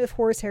again, if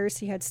Horus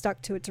Heresy had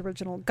stuck to its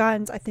original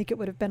guns, I think it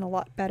would have been a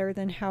lot better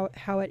than how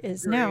it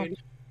is now.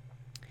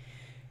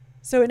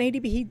 So in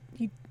ADB, he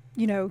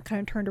kind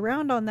of turned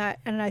around on that.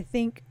 And I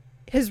think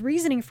his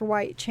reasoning for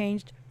why it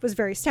changed was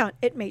very sound.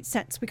 It made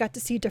sense. We got to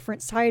see a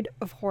different side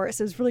of Horus.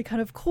 It was really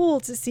kind of cool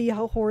to see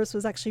how Horus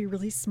was actually a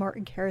really smart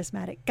and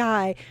charismatic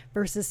guy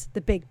versus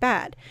the big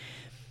bad.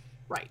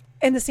 Right.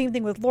 And the same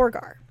thing with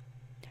Lorgar.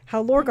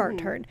 How Lorgar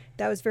turned.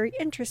 That was very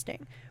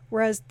interesting.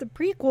 Whereas the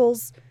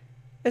prequels,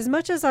 as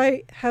much as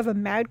I have a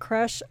mad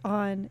crush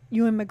on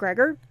Ewan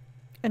McGregor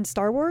and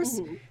Star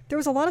Wars, there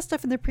was a lot of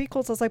stuff in the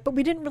prequels I was like, but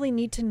we didn't really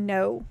need to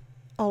know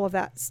all of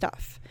that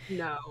stuff.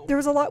 No. There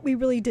was a lot we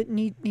really didn't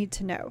need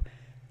to know.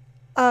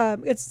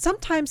 It's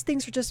sometimes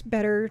things are just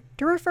better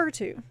to refer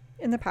to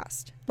in the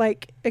past.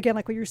 Like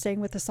what you're saying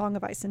with the Song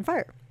of Ice and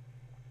Fire.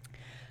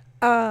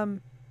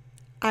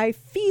 I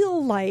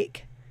feel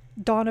like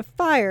Dawn of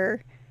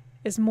Fire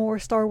is more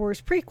Star Wars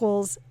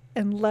prequels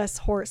and less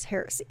Horus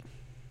Heresy.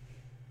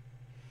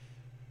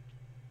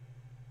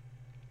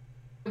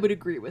 I would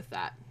agree with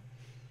that.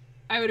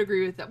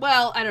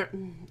 Well, I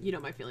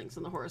don't, my feelings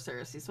on the Horus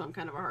Heresy, so I'm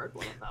kind of a hard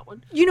one on that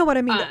one. You know what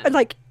I mean?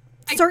 I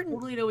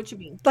totally know what you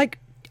mean. Like,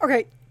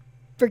 okay,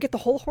 forget the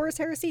whole Horus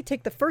Heresy.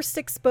 Take the first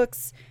 6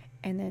 books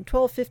and then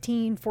 12,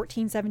 15,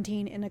 14,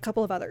 17, and a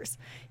couple of others.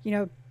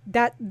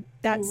 That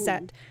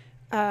set.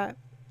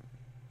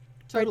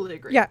 Totally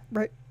agree. Yeah,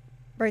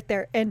 right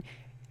there. And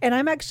And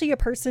I'm actually a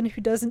person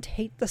who doesn't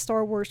hate the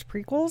Star Wars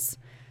prequels.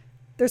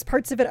 There's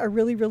parts of it I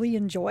really, really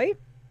enjoy.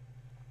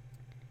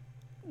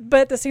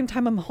 But at the same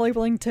time, I'm wholly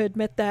willing to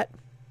admit that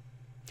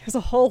there's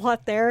a whole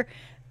lot there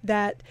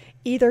that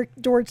either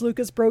George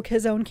Lucas broke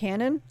his own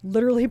canon,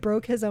 literally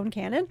broke his own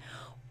canon,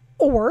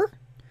 or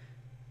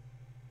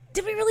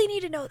did we really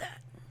need to know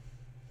that?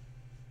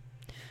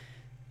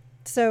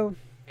 So,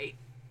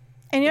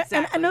 and, exactly,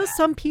 and I know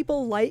some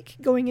people like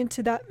going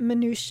into that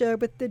minutia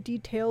with the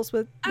details,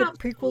 with the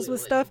prequels, with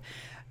stuff.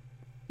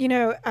 You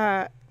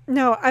know,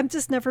 no, I've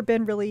just never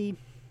been really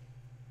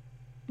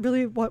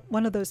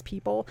one of those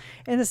people.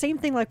 And the same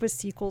thing like with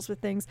sequels with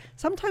things.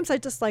 Sometimes I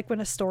just like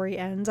when a story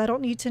ends. I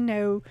don't need to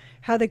know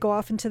how they go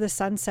off into the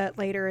sunset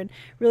later and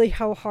really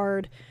how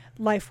hard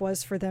life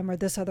was for them or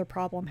this other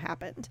problem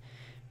happened.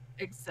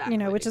 Exactly. You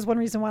know, which is one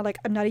reason why like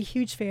I'm not a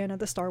huge fan of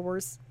the Star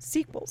Wars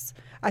sequels.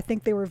 I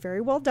think they were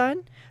very well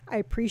done. I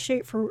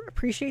appreciate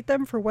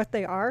them for what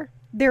they are.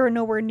 They're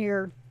nowhere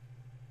near,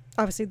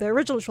 obviously the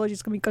original trilogy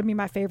is going to be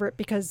my favorite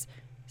because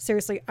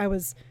seriously, I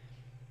was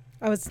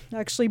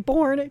actually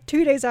born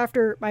 2 days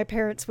after my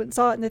parents went and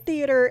saw it in the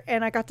theater,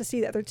 and I got to see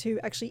the other two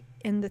actually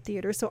in the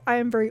theater. So I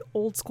am very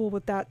old school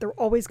with that. They're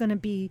always going to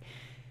be,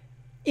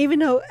 even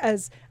though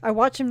as I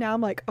watch them now,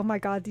 I'm like, oh my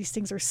God, these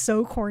things are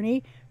so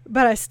corny,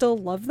 but I still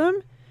love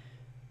them.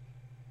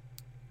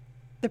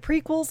 The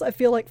prequels, I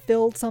feel like,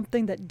 filled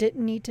something that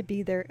didn't need to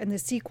be there. And the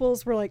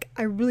sequels were like,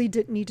 I really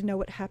didn't need to know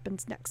what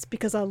happens next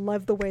because I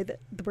love the way that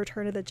The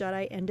Return of the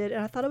Jedi ended.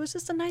 And I thought it was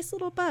just a nice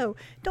little bow.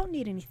 Don't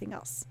need anything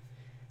else.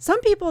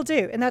 Some people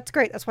do, and that's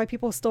great. That's why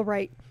people still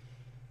write.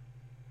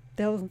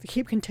 They'll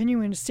keep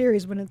continuing a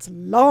series when it's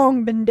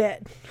long been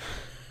dead.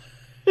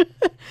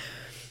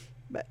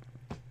 But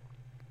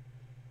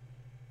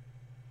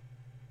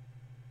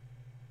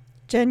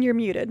Jen, you're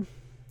muted.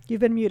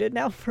 You've been muted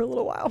now for a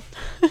little while.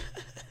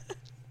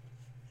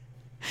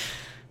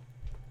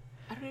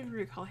 I don't even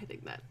recall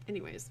hitting that.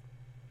 Anyways,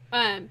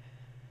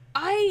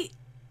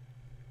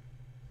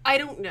 I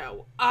don't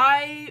know.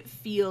 I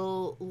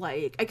feel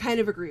like I kind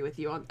of agree with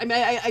you on. I mean,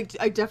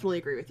 I definitely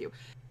agree with you.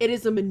 It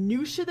is a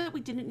minutia that we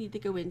didn't need to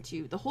go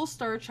into. The whole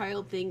Star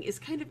Child thing is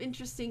kind of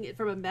interesting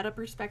from a meta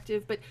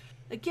perspective, but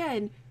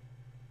again,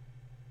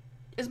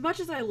 as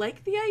much as I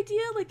like the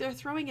idea, like they're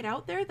throwing it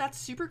out there, that's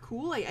super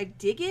cool. I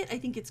dig it. I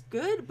think it's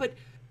good, but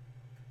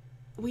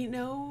we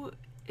know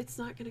it's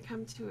not going to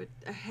come to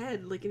a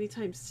head like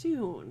anytime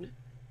soon,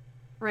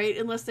 right?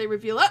 Unless they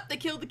reveal, they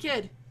killed the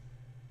kid.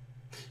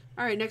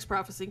 All right, next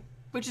prophecy,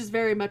 which is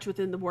very much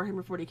within the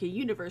Warhammer 40k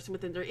universe and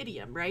within their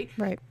idiom, right?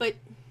 Right. But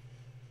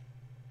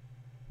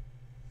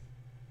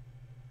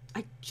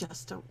I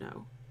just don't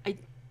know.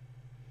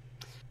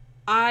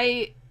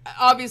 I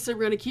obviously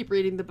we're going to keep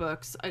reading the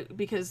books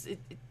because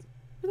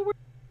we're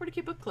the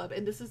 40k book club,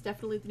 and this is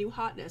definitely the new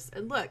hotness.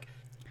 And look.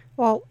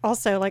 Well,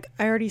 also, like,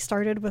 I already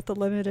started with the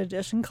limited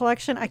edition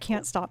collection. I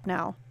can't stop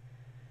now.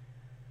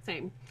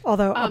 Same.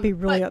 Although I'll be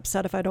really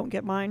upset if I don't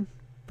get mine,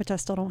 which I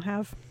still don't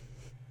have.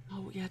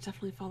 Oh, yeah,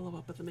 definitely follow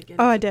up with them again.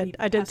 Oh, I did.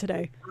 I did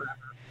today.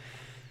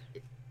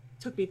 It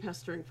took me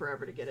pestering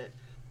forever to get it.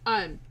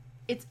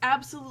 It's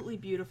absolutely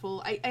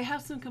beautiful. I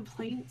have some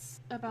complaints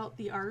about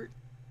the art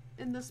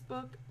in this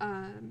book.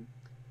 I'm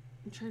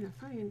trying to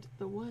find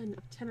the one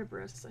of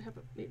Tenebris. I have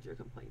a major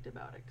complaint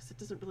about it because it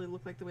doesn't really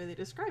look like the way they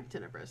describe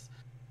Tenebris.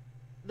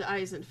 The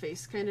eyes and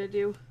face kind of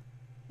do,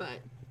 but...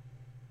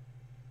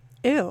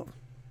 Ew.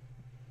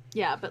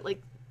 Yeah, but,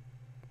 like,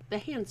 the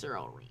hands are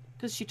all right.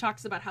 Because she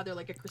talks about how they're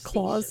like a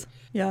crustacean. Claws.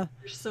 Yeah.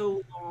 They're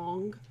so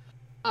long.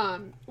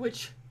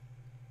 Which...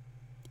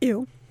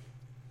 Ew.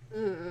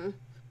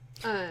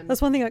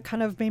 That's one thing that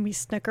kind of made me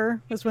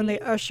snicker, was when they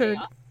ushered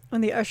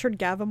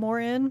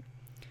Gavamore in,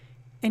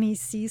 and he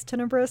sees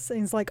Tenebris, and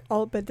he's like,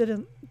 but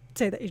didn't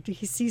say that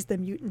he sees the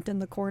mutant in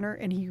the corner,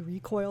 and he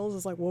recoils.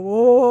 It's like,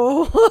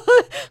 whoa.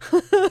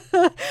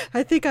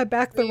 I think I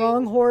backed the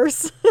wrong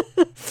horse.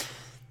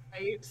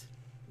 Right.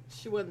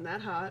 She wasn't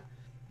that hot.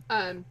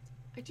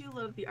 I do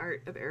love the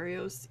art of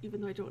Arios,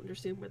 even though I don't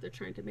understand where they're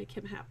trying to make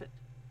him happen.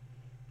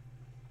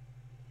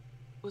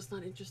 Was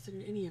not interested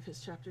in any of his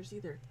chapters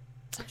either.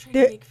 Stop trying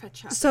to make fat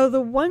chapters. So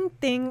the one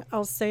thing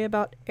I'll say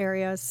about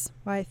Arios,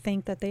 why I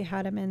think that they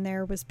had him in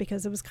there, was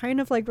because it was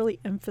kind of like really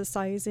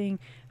emphasizing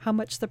how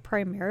much the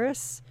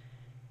Primaris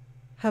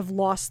have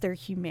lost their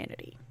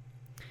humanity.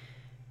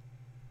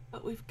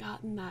 But we've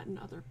gotten that in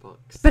other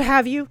books. But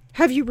have you?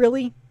 Have you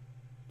really?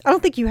 I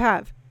don't think you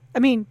have. I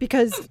mean,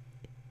 because...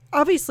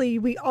 Obviously,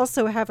 we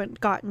also haven't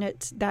gotten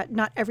it that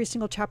not every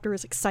single chapter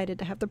is excited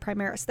to have the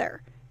Primaris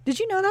there. Did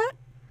you know that?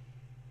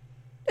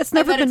 It's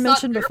never been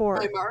mentioned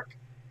before.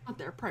 Not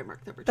their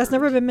Primarch that returned. That's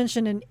never been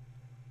mentioned in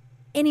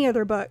any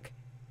other book,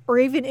 or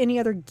even any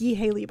other Guy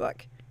Haley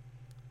book.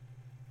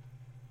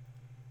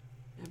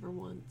 Never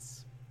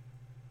once.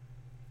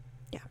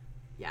 Yeah.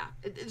 Yeah.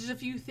 There's a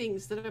few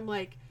things that I'm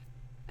like,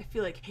 I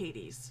feel like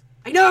Hades.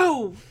 I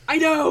know! I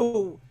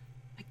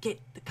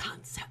get the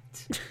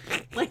concept.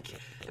 Like,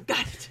 I've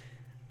got it.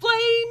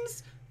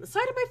 Flames! The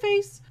side of my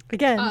face.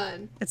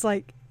 Again, it's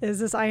like, is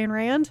this Ayn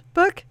Rand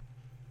book?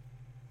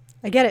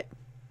 I get it.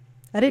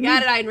 I didn't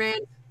Got need, it, Ayn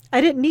Rand.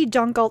 I didn't need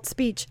John Galt's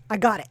speech. I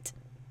got it.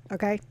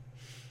 Okay.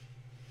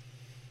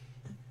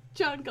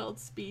 John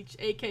Galt's speech,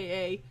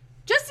 aka,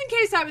 just in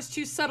case I was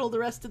too subtle the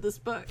rest of this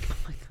book.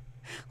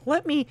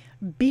 Let me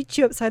beat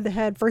you upside the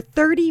head for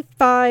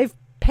 35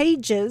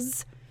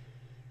 pages.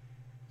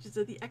 Just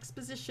the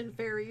exposition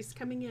fairies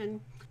coming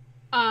in.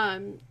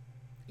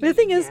 The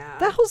thing is,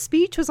 that whole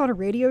speech was on a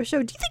radio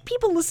show. Do you think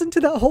people listened to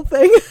that whole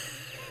thing?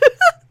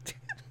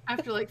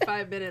 After like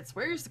 5 minutes,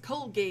 where's the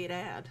Colgate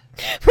ad?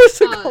 Where's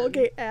the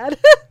Colgate ad?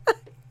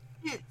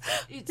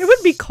 It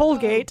wouldn't be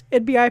Colgate.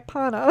 It'd be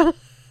Ipana.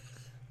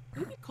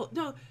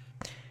 No,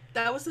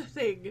 that was the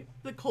thing.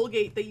 The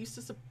Colgate, they used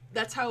to...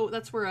 That's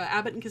where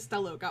Abbott and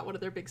Costello got one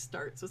of their big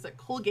starts, was that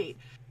Colgate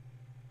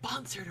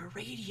sponsored a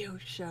radio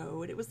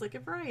show, and it was like a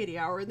variety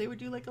hour, and they would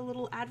do like a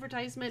little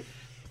advertisement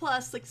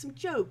plus like some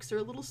jokes or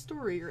a little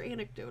story or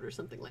anecdote or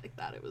something like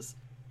that. It was...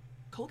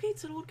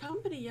 Colgate's an old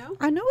company, yo.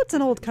 I know it's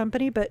an old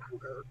company, but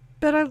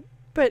I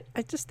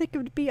just think it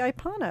would be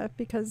Ipana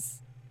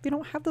because we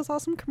don't have those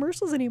awesome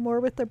commercials anymore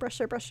with the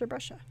brusha.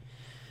 Brusha.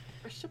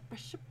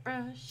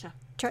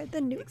 Try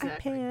the new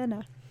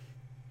Ipana.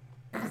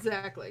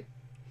 Exactly.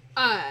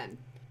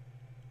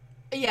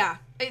 Yeah.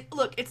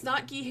 Look, it's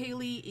not Guy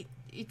Haley.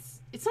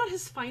 It's not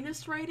his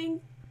finest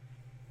writing.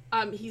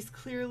 He's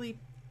clearly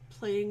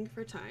playing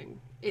for time.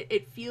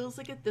 It feels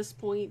like at this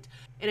point,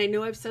 and I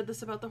know I've said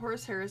this about the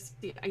Horus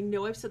Heresy, I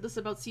know I've said this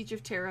about Siege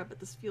of Terra, but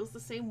this feels the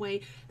same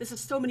way. This is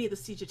so many of the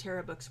Siege of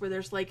Terra books where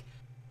there's like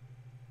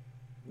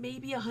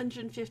maybe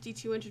 150,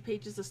 200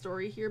 pages of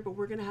story here, but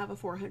we're going to have a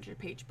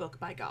 400-page book,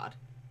 by God.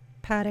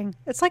 Padding.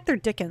 It's like they're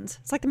Dickens.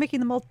 It's like they're making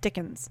them all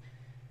Dickens.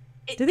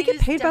 Do they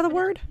get paid by the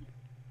word?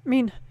 I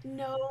mean...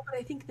 No, but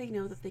I think they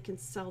know that they can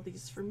sell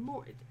these for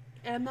more.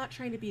 And I'm not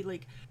trying to be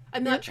like...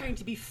 I'm not trying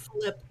to be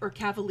flip or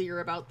cavalier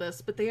about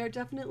this, but they are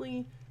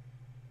definitely...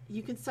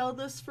 You can sell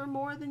this for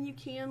more than you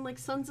can, like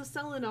Sons of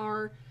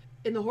Selenar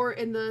in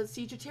the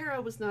Siege of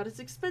Terra was not as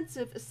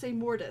expensive as, say,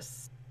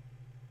 Mortis.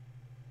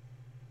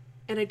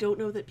 And I don't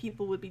know that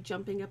people would be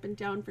jumping up and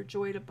down for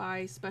joy to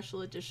buy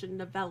special edition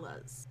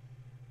novellas.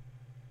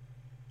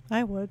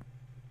 I would.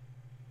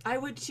 I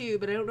would too,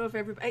 but I don't know if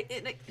everybody...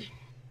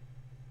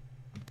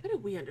 I know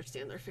we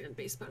understand their fan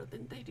base better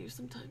than they do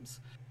sometimes.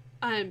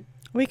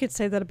 We could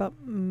say that about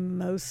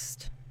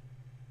most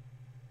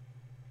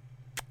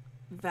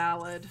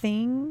valid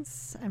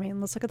things. I mean,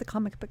 let's look at the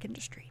comic book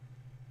industry.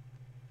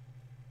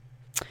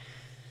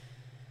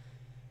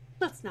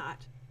 Let's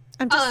not.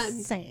 I'm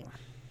just saying.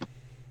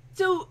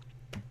 So,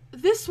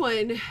 this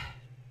one,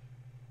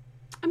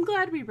 I'm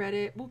glad we read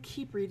it. We'll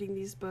keep reading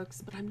these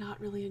books, but I'm not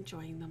really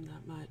enjoying them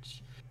that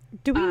much.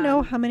 Do we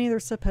know how many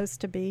there's supposed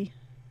to be?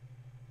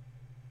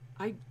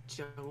 I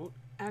don't.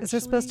 Actually, is there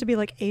supposed to be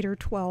like 8 or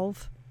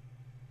 12?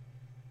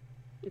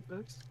 The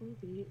books will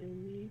be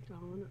in the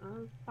Dawn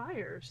of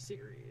Fire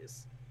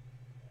series.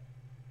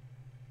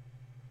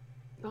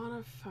 Dawn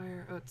of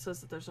Fire. Oh, it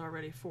says that there's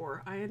already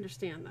 4. I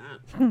understand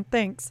that.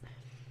 Thanks.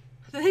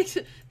 Thanks,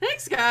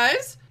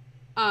 guys.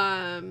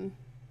 I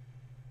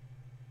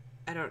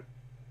don't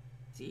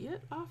see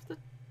it off the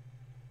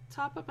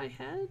top of my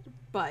head,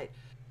 but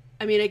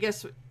I mean, I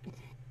guess,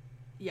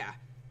 yeah.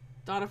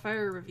 Dawn of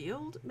Fire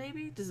revealed,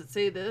 maybe? Does it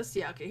say this?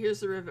 Yeah, okay,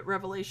 here's the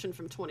revelation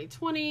from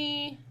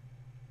 2020.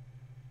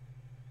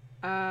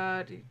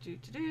 Oh,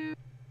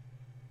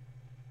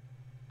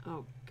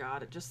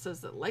 God, it just says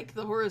that, like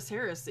the Horus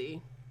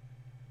Heresy.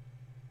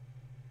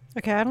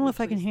 Okay, I don't know if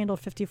I can handle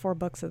 54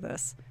 books of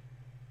this.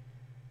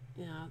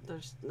 Yeah,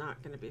 there's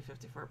not going to be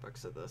 54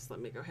 books of this. Let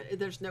me go ahead.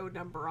 There's no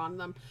number on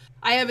them.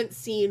 I haven't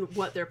seen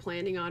what they're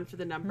planning on for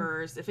the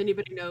numbers. If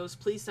anybody knows,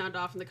 please sound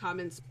off in the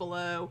comments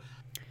below.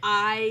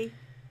 I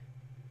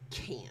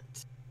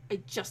can't. I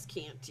just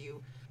can't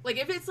do. Like,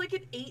 if it's like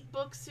an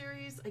 8-book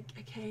series,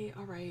 okay,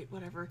 all right,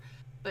 whatever.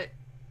 But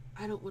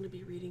I don't want to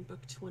be reading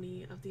book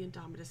 20 of the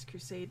Indomitus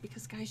Crusade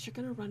because, guys, you're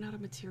going to run out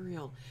of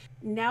material.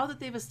 Now that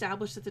they've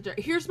established that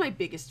here's my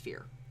biggest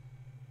fear.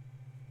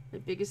 My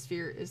biggest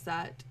fear is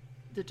that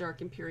the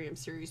Dark Imperium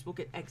series will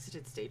get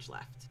exited stage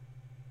left.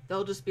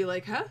 They'll just be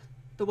like, huh?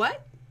 The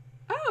what?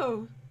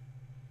 Oh,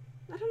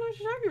 I don't know what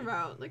you're talking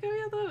about. Like, oh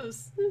yeah,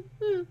 those.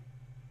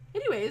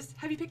 Anyways,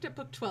 have you picked up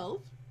book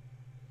 12?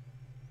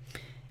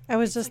 I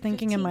was just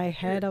thinking in my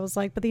head, I was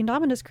like, but the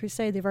Indominus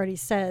Crusade, they've already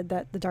said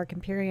that the Dark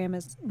Imperium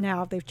is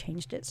now, they've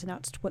changed it. So now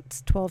it's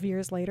what's 12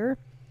 years later.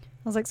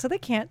 I was like, so they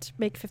can't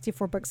make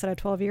 54 books out of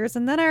 12 years.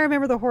 And then I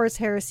remember the Horus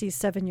Heresy is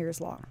 7 years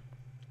long.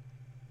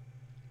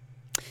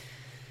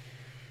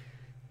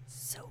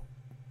 So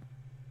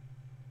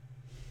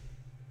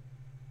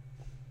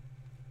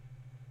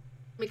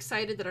I'm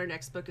excited that our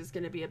next book is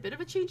going to be a bit of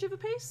a change of a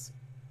pace.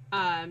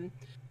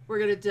 We're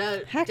going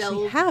to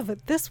actually have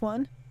it, this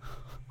one.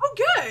 Oh,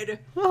 good.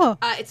 Oh.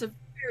 It's a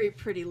very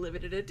pretty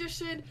limited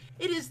edition.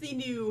 It is the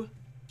new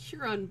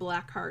Huron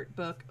Blackheart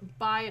book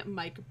by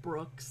Mike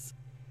Brooks,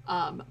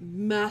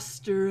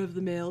 master of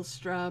the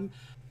Maelstrom.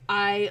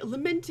 I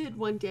lamented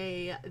one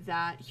day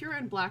that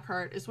Huron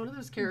Blackheart is one of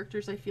those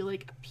characters I feel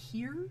like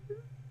appears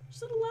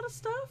in a lot of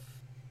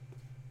stuff.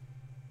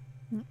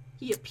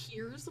 he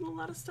appears in a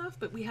lot of stuff,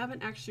 but we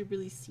haven't actually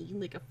really seen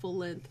like a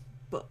full-length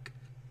book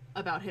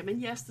about him.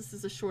 And yes, this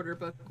is a shorter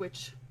book,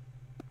 which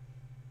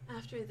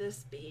after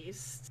this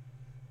beast,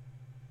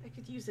 I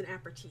could use an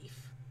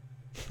aperitif.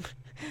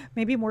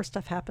 Maybe more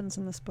stuff happens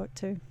in this book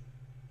too.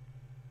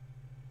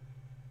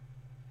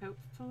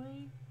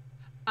 Hopefully.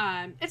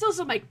 It's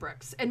also Mike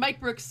Brooks, and Mike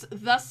Brooks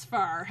thus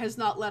far has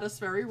not led us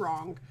very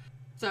wrong.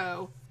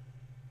 So,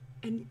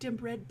 and dim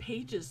red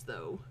pages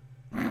though.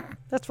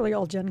 That's really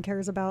all Jen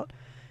cares about,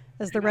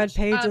 is the Pretty red much.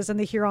 pages and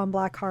the Huron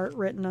Blackheart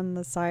written on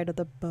the side of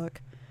the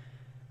book.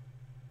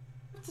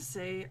 What to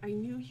say? I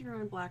knew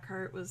Huron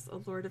Blackheart was a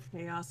Lord of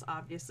Chaos.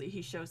 Obviously,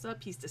 he shows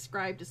up. He's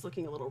described as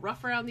looking a little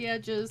rough around the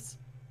edges.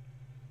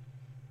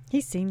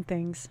 He's seen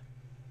things.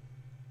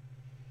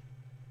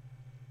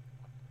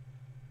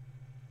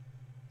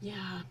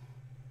 Yeah,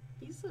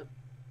 he's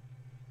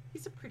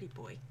a pretty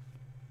boy.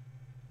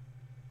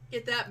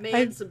 Get that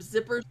man some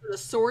zippers and a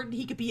sword, and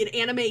he could be an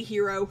anime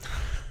hero.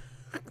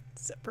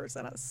 Zippers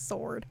and a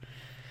sword.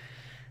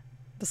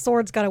 The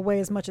sword's got to weigh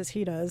as much as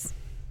he does.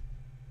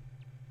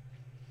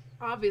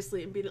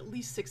 Obviously, and being at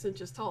least 6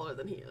 inches taller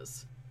than he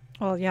is.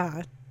 Well,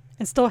 yeah.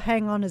 And still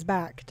hang on his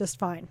back just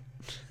fine.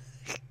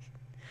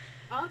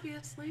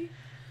 Obviously.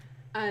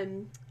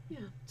 Yeah.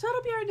 So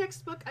that'll be our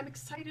next book. I'm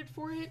excited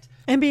for it.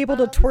 And be able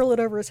to twirl it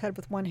over his head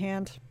with one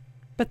hand.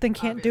 But then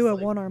can't do a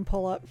Obviously. one-arm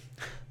pull-up.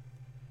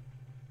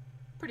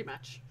 Pretty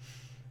much.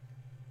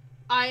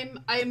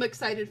 I'm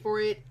excited for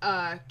it.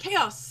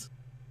 Chaos,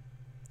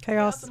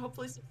 Chaos. and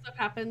hopefully some stuff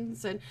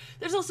happens. And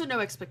there's also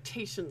no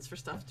expectations for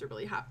stuff to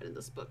really happen in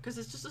this book, because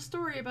it's just a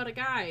story about a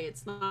guy.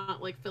 It's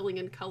not like filling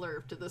in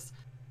color to this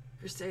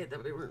crusade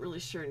that we weren't really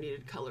sure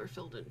needed color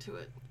filled into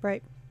it.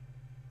 Right.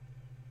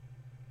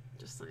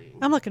 Just saying.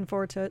 I'm looking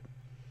forward to it.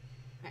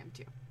 I am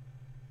too.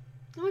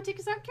 You want to take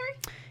us out,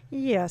 Carrie?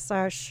 Yes,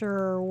 I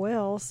sure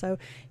will. So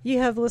you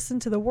have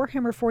listened to the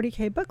Warhammer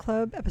 40k Book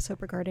Club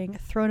episode regarding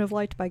Throne of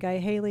Light by Guy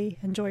Haley.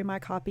 Enjoy my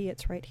copy.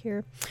 It's right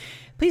here.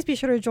 Please be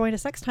sure to join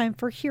us next time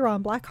for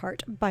Huron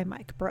Blackheart by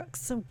Mike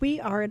Brooks.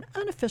 We are an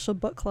unofficial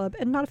book club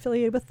and not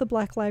affiliated with the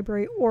Black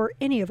Library or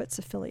any of its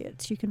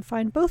affiliates. You can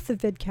find both the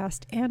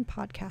vidcast and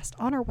podcast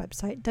on our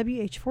website,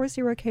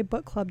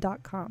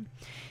 wh40kbookclub.com.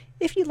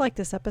 If you like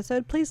this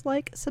episode, please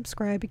like,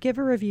 subscribe, give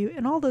a review,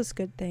 and all those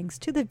good things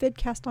to the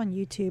vidcast on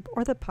YouTube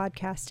or the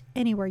podcast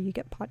anywhere you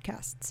get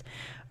podcasts.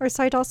 Our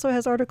site also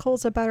has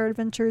articles about our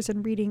adventures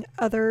in reading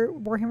other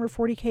Warhammer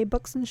 40k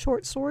books and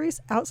short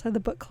stories outside the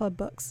book club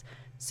books,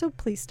 so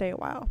please stay a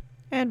while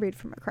and read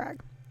from a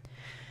crag.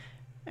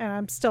 And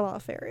I'm still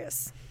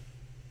Alfarius.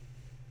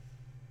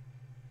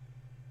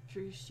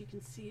 Trish, you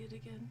can see it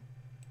again.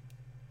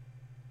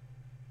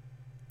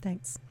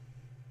 Thanks.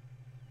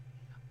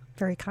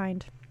 Very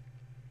kind.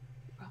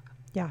 Welcome.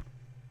 Yeah.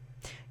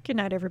 Good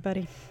night,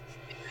 everybody.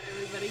 Good night,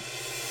 everybody.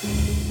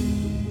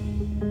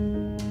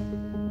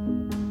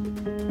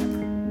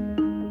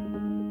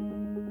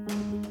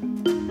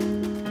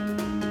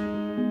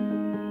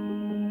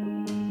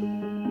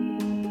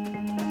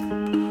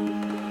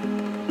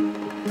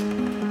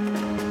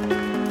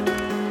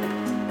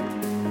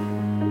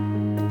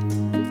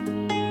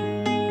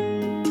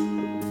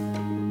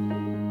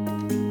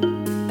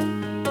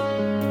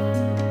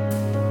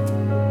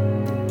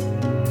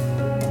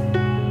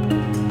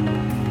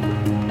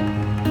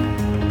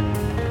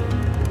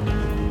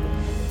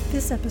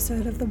 This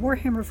episode of the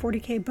Warhammer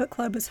 40k Book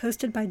Club is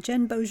hosted by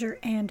Jen Bozier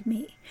and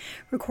me.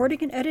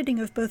 Recording and editing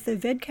of both the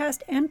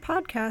vidcast and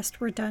podcast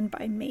were done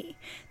by me.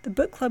 The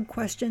book club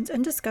questions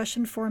and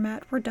discussion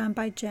format were done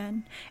by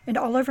Jen, and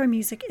all of our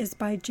music is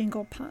by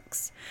Jingle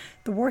Punks.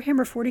 The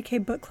Warhammer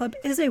 40k Book Club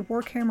is a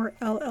Warhammer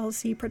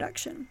LLC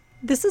production.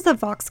 This is a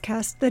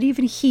Voxcast that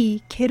even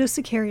he, Cato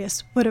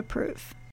Sicarius, would approve.